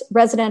first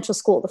residential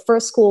school, the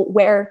first school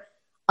where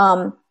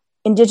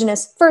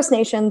Indigenous, First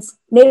Nations,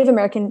 Native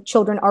American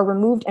children are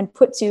removed and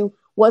put to,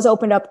 was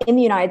opened up in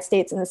the United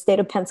States in the state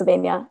of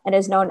Pennsylvania and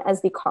is known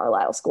as the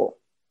Carlisle School.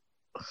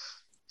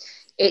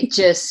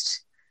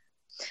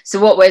 So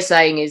what we're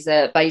saying is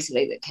that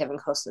basically that Kevin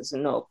Costner's a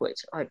knob,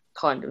 which I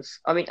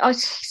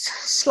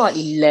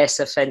slightly less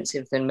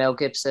offensive than Mel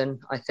Gibson,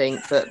 I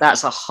think, but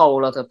that's a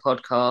whole other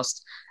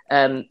podcast.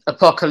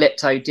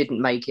 Apocalypto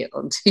didn't make it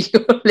onto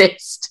your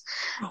list.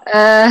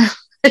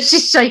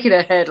 She's shaking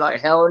her head like,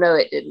 hell no,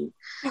 it didn't.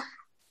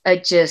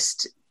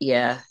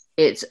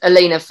 It's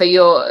Alina, for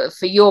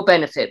your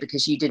benefit,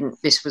 because you didn't,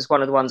 this was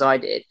one of the ones I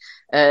did.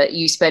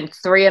 You spend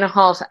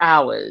 3.5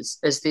 hours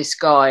as this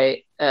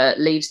guy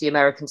leaves the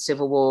American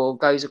Civil War,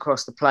 goes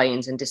across the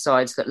plains and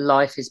decides that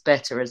life is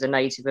better as a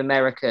Native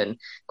American,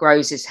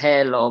 grows his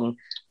hair long,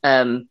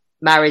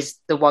 marries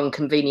the one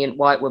convenient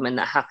white woman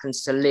that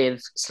happens to live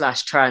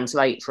 /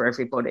 translate for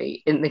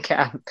everybody in the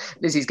camp.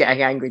 Lizzie's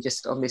getting angry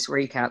just on this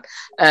recap.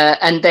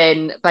 And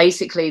then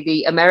basically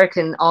the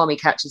American army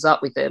catches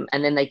up with them,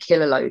 and then they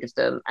kill a load of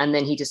them. And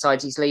then he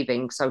decides he's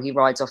leaving, so he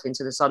rides off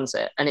into the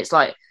sunset. And it's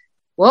like,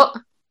 what?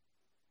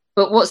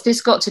 But what's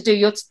this got to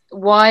do?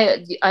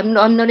 Why? I'm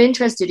not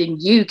interested in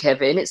you,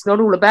 Kevin. It's not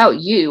all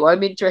about you.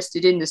 I'm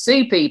interested in the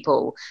Sioux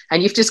people.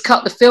 And you've just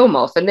cut the film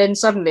off, and then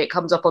suddenly it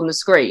comes up on the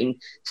screen.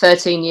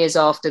 13 years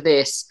after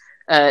this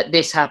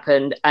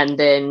happened, and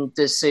then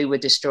the Sioux were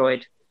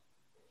destroyed.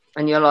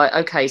 And you're like,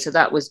 okay, so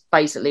that was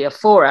basically a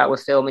 4-hour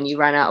film, and you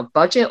ran out of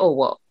budget, or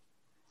what?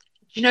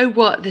 You know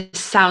what this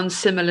sounds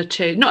similar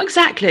to? Not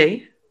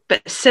exactly,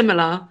 but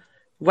similar.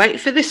 Wait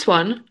for this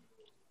one.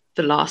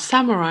 The Last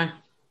Samurai.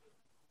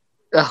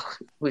 Oh,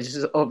 which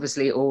is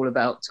obviously all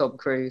about Tom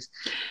Cruise.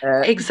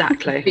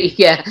 Exactly.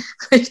 Yeah,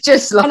 it's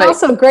just like... And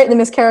also greatly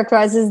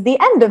mischaracterizes the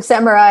end of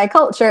samurai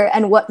culture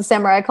and what the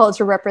samurai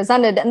culture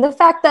represented. And the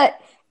fact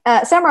that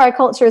samurai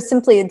culture is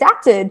simply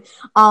adapted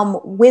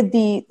with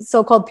the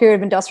so-called period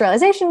of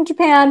industrialization in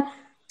Japan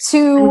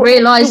to...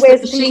 realize that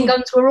machine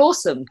guns were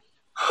awesome.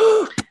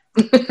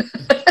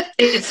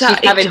 She's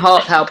having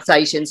heart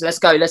palpitations. Let's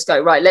go.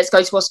 Right, let's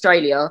go to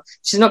Australia.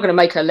 She's not going to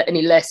make her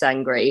any less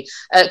angry,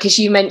 because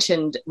you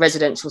mentioned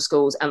residential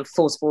schools and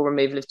forcible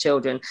removal of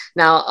children.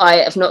 Now, I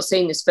have not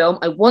seen this film.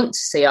 I want to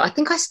see it. I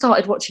think I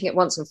started watching it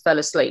once and fell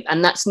asleep,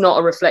 and that's not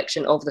a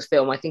reflection of the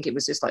film. I think it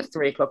was just like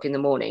 3:00 in the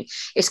morning.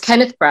 It's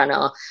Kenneth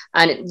Branagh,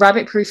 and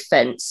Rabbit Proof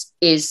Fence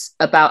is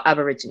about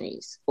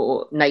Aborigines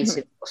or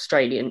native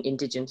Australian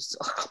Indigenous.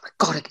 Oh my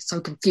God, I get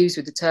so confused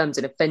with the terms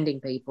and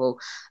offending people.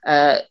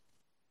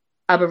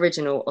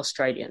 Aboriginal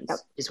Australians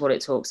is what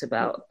it talks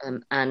about,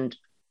 and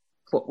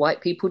what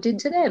white people did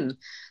to them.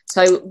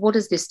 So what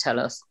does this tell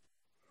us?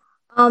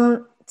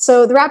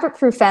 So the Rabbit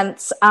Proof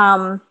Fence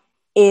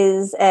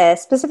is a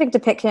specific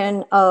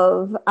depiction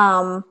of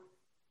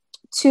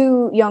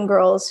two young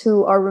girls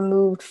who are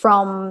removed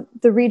from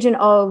the region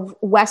of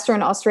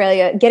Western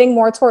Australia, getting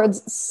more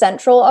towards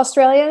Central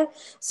Australia.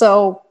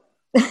 So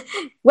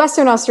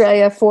Western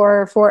Australia,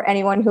 for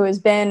anyone who has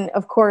been,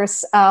 of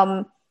course,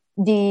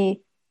 the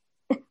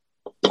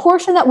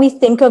portion that we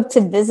think of to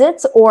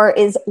visit or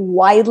is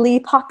widely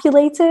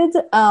populated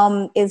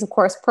is, of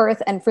course,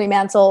 Perth and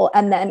Fremantle,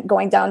 and then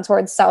going down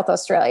towards South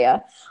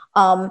Australia.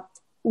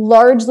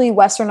 Largely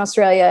Western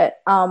Australia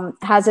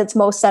has its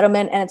most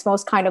settlement and its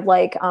most kind of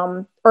like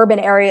urban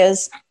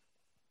areas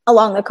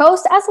along the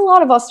coast, as a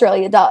lot of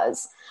Australia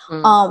does.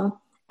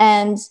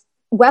 And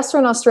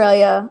Western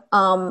Australia,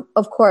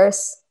 of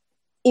course,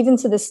 even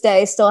to this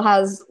day, still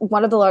has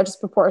one of the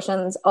largest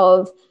proportions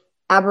of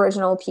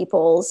Aboriginal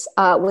peoples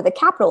with a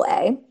capital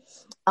A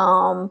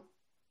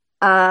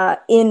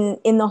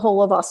in the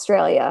whole of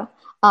Australia.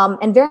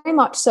 And very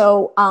much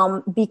so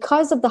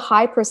because of the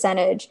high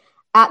percentage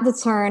at the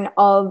turn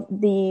of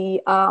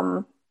the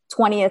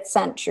 20th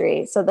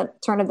century, so the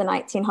turn of the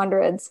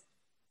 1900s.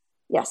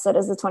 Yes, that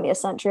is the 20th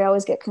century. I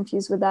always get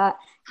confused with that.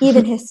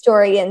 Even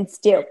historians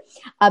do.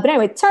 But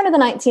anyway, turn of the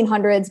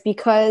 1900s,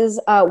 because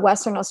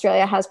Western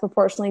Australia has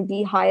proportionally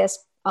the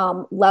highest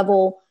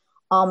level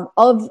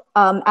of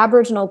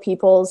Aboriginal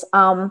peoples.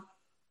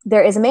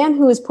 There is a man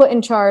who is put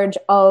in charge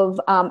of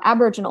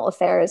Aboriginal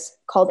affairs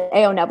called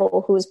A.O.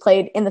 Neville, who is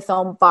played in the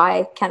film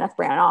by Kenneth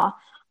Branagh,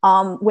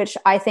 which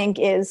I think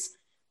is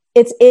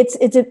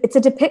it's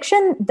a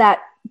depiction that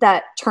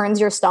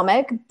turns your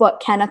stomach. But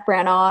Kenneth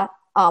Branagh,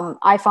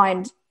 I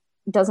find,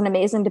 does an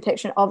amazing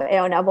depiction of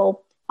A.O.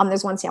 Neville.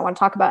 There's one scene I want to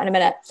talk about in a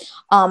minute.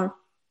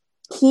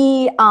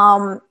 He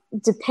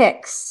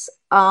depicts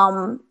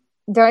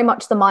very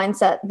much the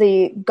mindset,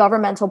 the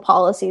governmental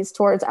policies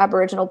towards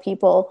Aboriginal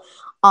people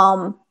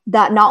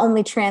that not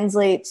only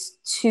translates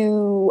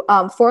to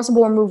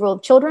forcible removal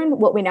of children,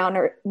 what we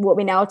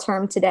now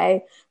term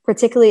today,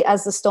 particularly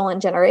as the stolen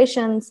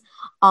generations,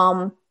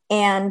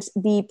 and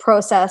the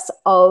process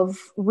of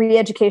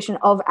re-education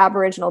of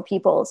Aboriginal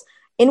peoples.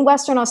 In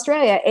Western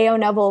Australia, A.O.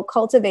 Neville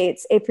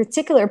cultivates a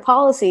particular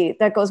policy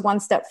that goes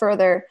one step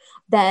further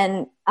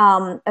than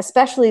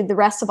especially the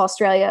rest of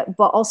Australia,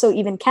 but also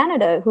even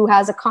Canada, who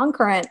has a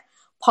concurrent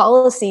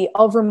policy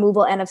of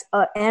removal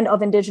and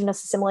of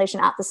Indigenous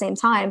assimilation at the same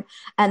time.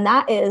 And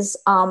that is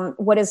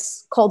what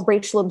is called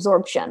racial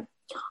absorption.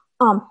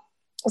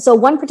 So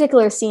one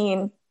particular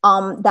scene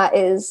that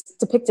is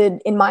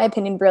depicted, in my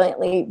opinion,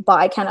 brilliantly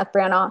by Kenneth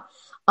Branagh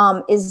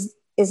is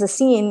a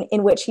scene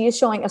in which he is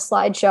showing a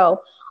slideshow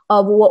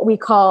of what we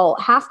call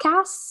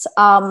half-castes,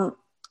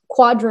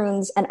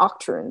 quadroons, and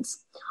octoroons.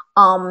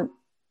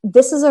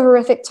 This is a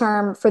horrific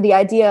term for the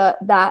idea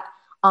that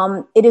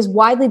it is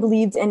widely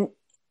believed, and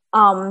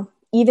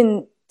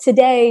even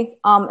today,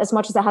 as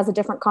much as it has a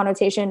different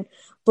connotation,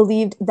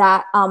 believed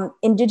that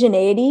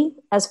indigeneity,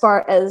 as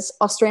far as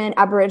Australian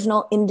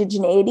Aboriginal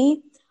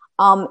indigeneity,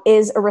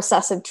 is a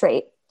recessive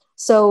trait.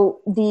 So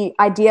the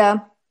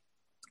idea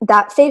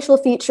that facial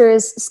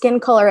features,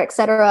 skin color,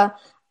 etc.,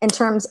 in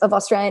terms of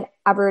Australian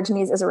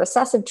Aborigines is a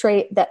recessive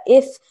trait, that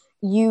if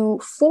you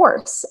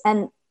force,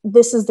 and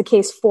this is the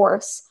case,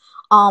 force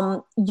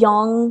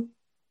young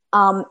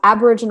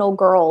Aboriginal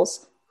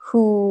girls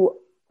who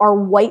are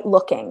white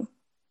looking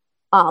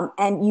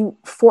and you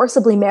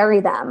forcibly marry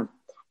them,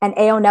 and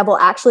A.O. Neville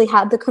actually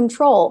had the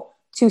control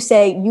to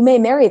say, you may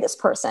marry this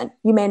person,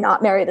 you may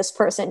not marry this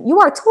person, you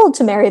are told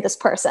to marry this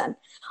person.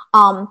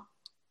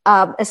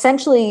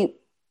 Essentially,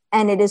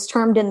 and it is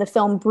termed in the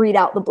film, breed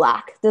out the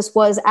black. This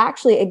was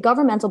actually a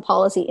governmental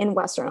policy in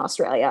Western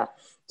Australia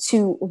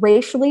to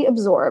racially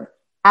absorb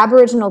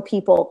Aboriginal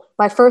people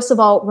by, first of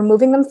all,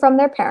 removing them from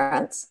their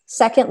parents,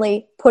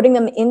 secondly, putting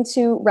them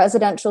into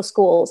residential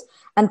schools,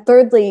 and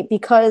thirdly,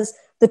 because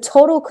the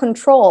total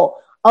control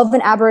of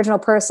an Aboriginal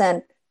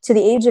person to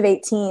the age of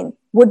 18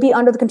 would be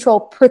under the control,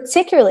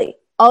 particularly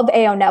of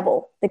A.O.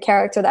 Neville, the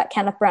character that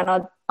Kenneth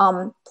Branagh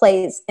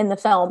plays in the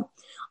film,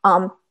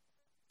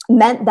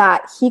 meant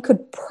that he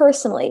could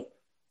personally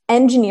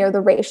engineer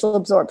the racial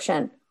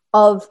absorption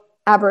of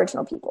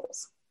Aboriginal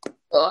peoples.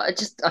 Oh,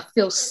 I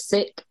feel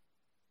sick.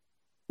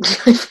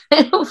 I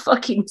feel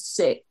fucking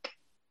sick.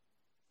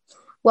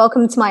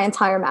 Welcome to my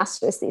entire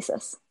master's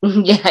thesis.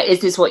 Yeah,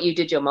 is this what you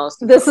did your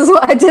master's? This is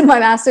what I did my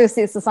master's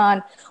thesis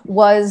on,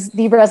 was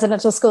the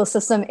residential school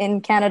system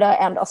in Canada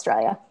and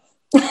Australia.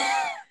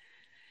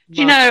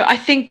 You know, I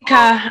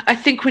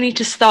think we need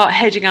to start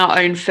heading our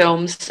own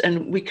films,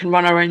 and we can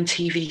run our own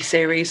TV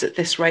series at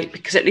this rate,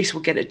 because at least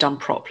we'll get it done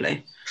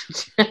properly.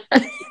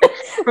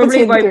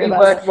 Probably won't be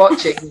worth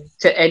watching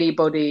to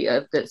anybody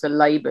that's a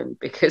layman,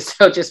 because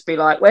they'll just be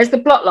like, "Where's the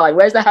plot line?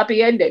 Where's the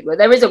happy ending?" Well,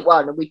 there isn't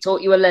one, and we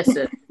taught you a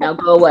lesson. Now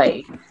go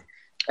away.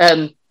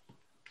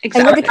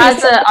 Exactly.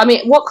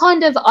 What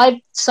kind of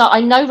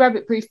I know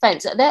Rabbit Proof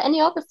Fence. Are there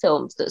any other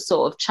films that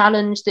sort of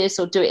challenge this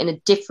or do it in a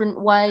different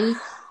way?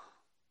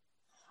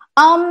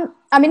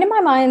 In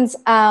my mind,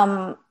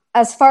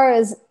 as far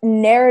as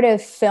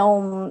narrative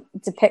film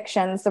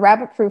depictions, The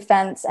Rabbit Proof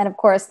Fence, and of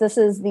course, this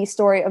is the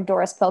story of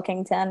Doris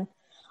Pilkington,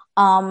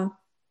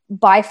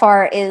 by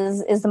far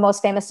is the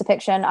most famous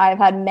depiction. I've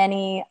had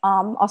many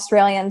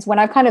Australians, when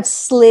I've kind of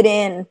slid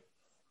in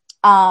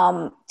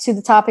to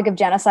the topic of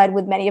genocide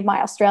with many of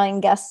my Australian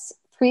guests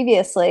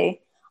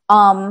previously,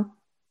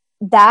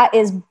 that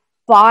is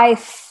by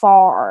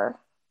far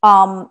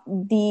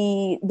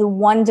the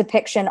one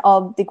depiction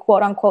of the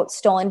quote unquote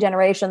stolen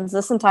generations,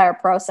 this entire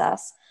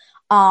process,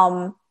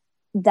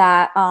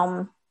 that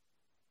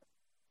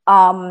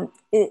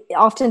it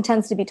often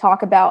tends to be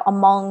talked about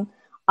among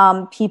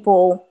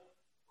people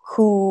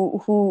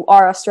who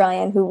are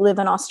Australian, who live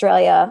in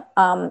Australia,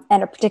 and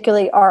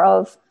particularly are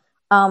of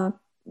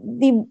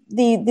the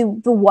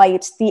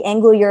white, the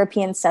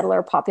Anglo-European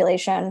settler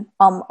population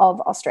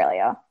of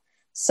Australia.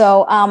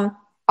 So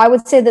I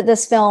would say that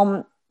this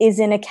film is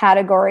in a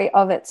category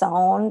of its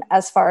own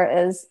as far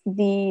as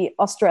the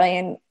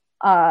Australian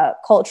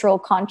cultural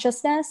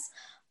consciousness.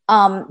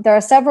 There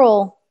are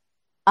several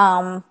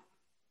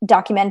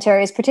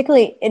documentaries,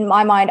 particularly in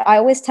my mind. I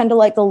always tend to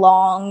like the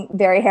long,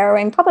 very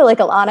harrowing, probably like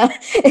Alana,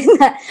 in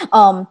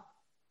that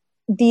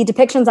the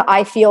depictions that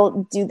I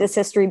feel do this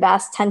history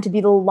best tend to be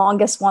the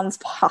longest ones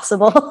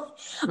possible.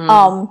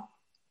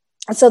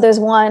 So there's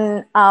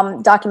one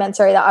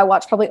documentary that I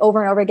watched probably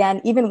over and over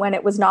again, even when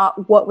it was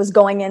not what was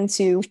going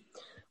into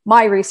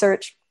my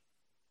research,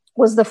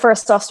 was The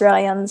First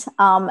Australians.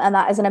 And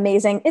that is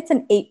it's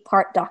an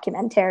 8-part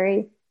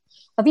documentary,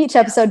 of each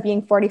episode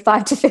being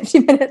 45 to 50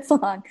 minutes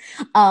long.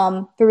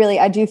 But really,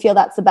 I do feel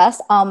that's the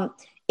best.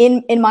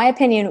 In my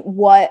opinion,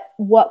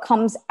 what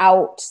comes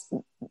out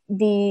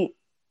the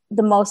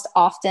most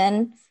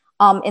often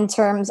in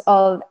terms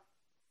of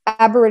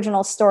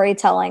Aboriginal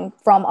storytelling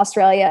from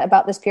Australia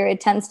about this period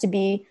tends to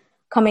be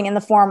coming in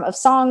the form of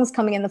songs,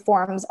 coming in the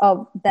forms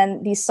of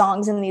then these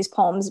songs and these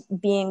poems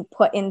being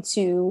put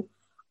into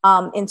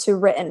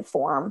written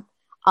form.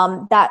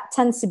 That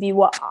tends to be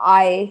what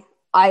I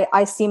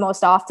see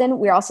most often.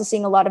 We're also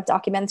seeing a lot of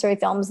documentary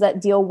films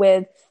that deal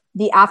with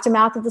the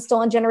aftermath of the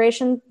stolen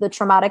generation, the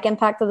traumatic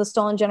impact of the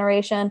stolen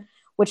generation,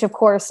 which of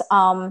course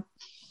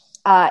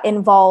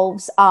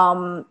involves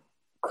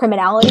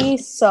criminality.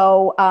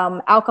 So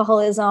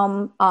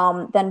alcoholism,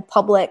 then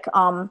public,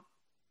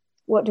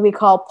 what do we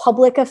call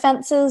public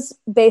offenses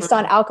based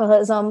on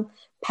alcoholism,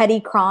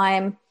 petty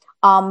crime,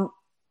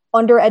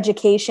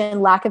 undereducation,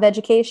 lack of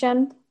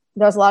education.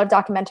 There's a lot of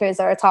documentaries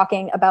that are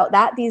talking about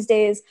that these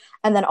days.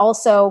 And then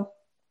also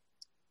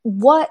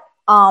what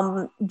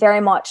very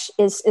much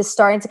is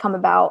starting to come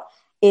about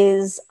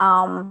is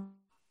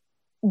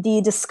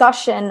the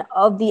discussion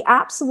of the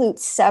absolute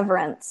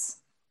severance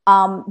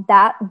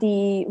that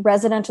the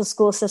residential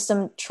school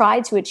system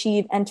tried to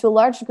achieve, and to a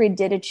large degree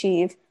did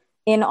achieve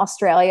in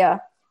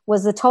Australia,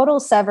 was the total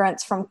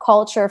severance from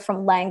culture,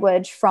 from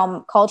language,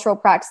 from cultural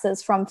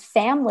practices, from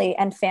family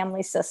and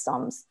family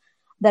systems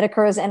that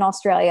occurs in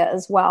Australia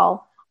as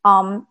well.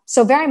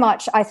 So very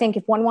much, I think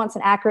if one wants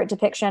an accurate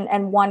depiction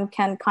and one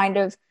can kind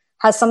of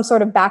has some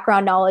sort of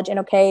background knowledge in,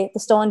 okay, the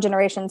stolen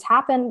generations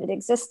happened, it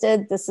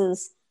existed, this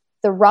is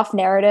the rough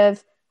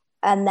narrative,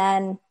 and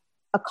then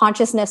a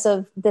consciousness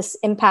of this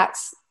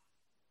impacts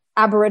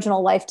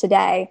Aboriginal life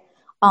today,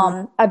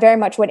 I very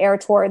much would err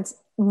towards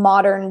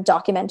modern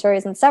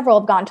documentaries, and several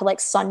have gone to like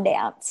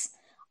Sundance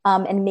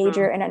and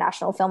major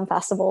international film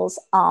festivals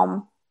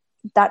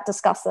that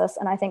discuss this,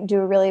 and I think do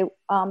a really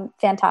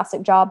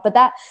fantastic job. But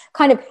that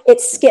kind of, it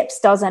skips,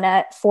 doesn't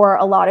it, for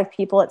a lot of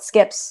people? It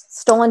skips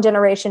stolen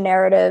generation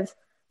narrative,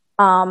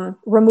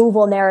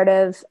 removal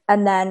narrative,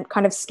 and then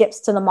kind of skips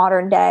to the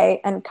modern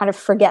day and kind of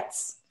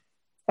forgets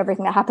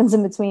everything that happens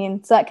in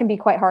between. So that can be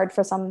quite hard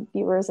for some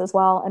viewers as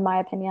well, in my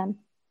opinion.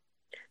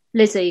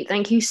 Lizzie,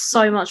 thank you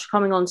so much for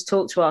coming on to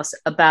talk to us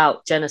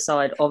about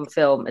genocide on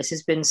film. This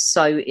has been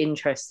so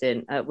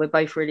interesting. We're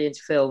both really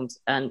into films,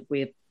 and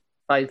we're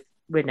both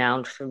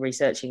renowned for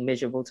researching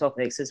miserable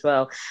topics as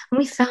well. And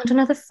we found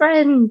another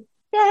friend.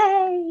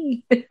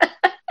 Yay!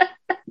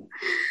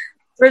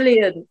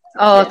 Brilliant.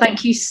 Oh,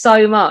 thank you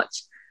so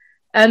much.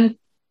 Thank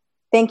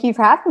you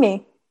for having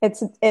me.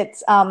 It's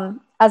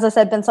as I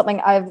said, been something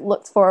I've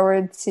looked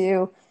forward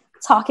to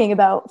talking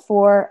about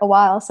for a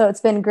while. So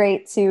it's been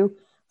great to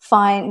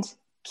find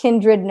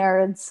kindred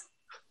nerds.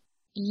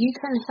 You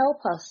can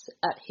help us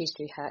at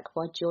History Hack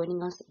by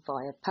joining us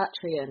via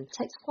Patreon. It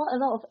takes quite a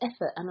lot of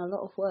effort and a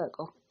lot of work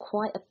of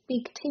quite a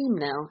big team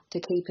now to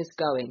keep us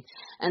going.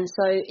 And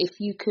so if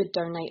you could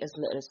donate as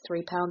little as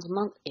 £3 a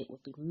month, it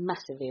would be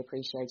massively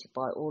appreciated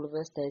by all of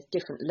us. There's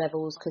different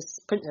levels because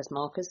Princess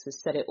Marcus has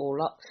set it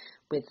all up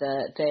with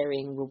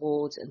varying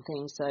rewards and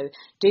things. So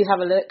do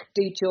have a look,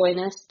 do join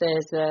us.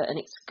 There's an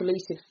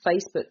exclusive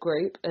Facebook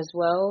group as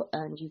well,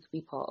 and you can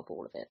be part of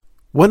all of it.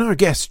 When our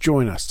guests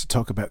join us to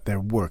talk about their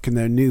work and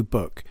their new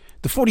book,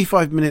 the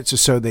 45 minutes or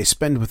so they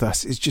spend with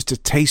us is just a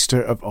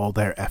taster of all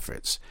their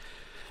efforts.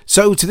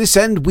 So to this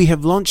end, we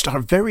have launched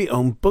our very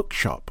own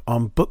bookshop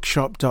on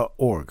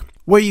bookshop.org,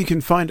 where you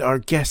can find our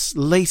guests'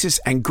 latest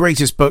and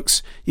greatest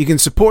books. You can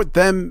support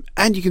them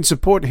and you can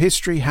support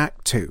History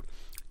Hack too.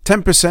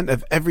 10%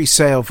 of every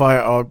sale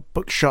via our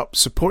bookshop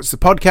supports the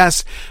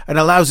podcast and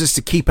allows us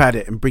to keep at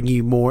it and bring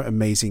you more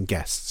amazing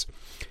guests.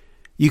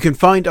 You can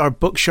find our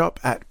bookshop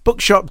at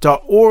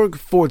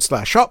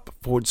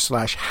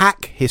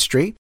bookshop.org/shop/hack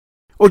history,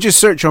 or just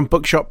search on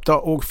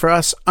bookshop.org for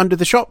us under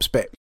the shops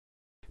bit.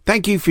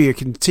 Thank you for your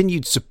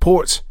continued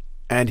support,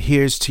 and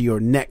here's to your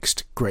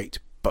next great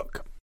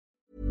book.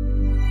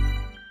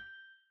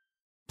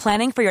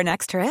 Planning for your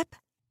next trip?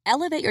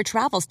 Elevate your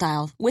travel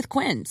style with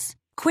Quince.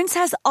 Quince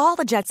has all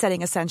the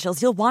jet-setting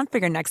essentials you'll want for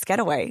your next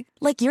getaway,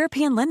 like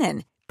European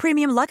linen,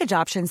 premium luggage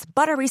options,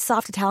 buttery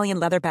soft Italian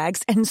leather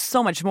bags, and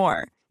so much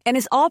more. And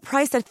is all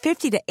priced at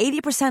 50 to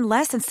 80%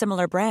 less than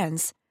similar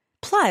brands.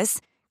 Plus,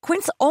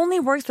 Quince only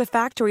works with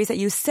factories that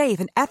use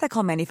safe and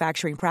ethical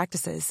manufacturing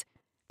practices.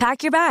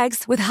 Pack your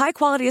bags with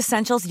high-quality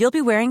essentials you'll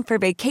be wearing for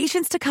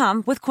vacations to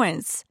come with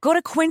Quince. Go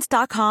to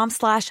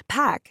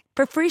quince.com/pack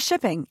for free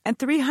shipping and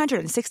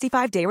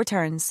 365-day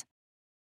returns.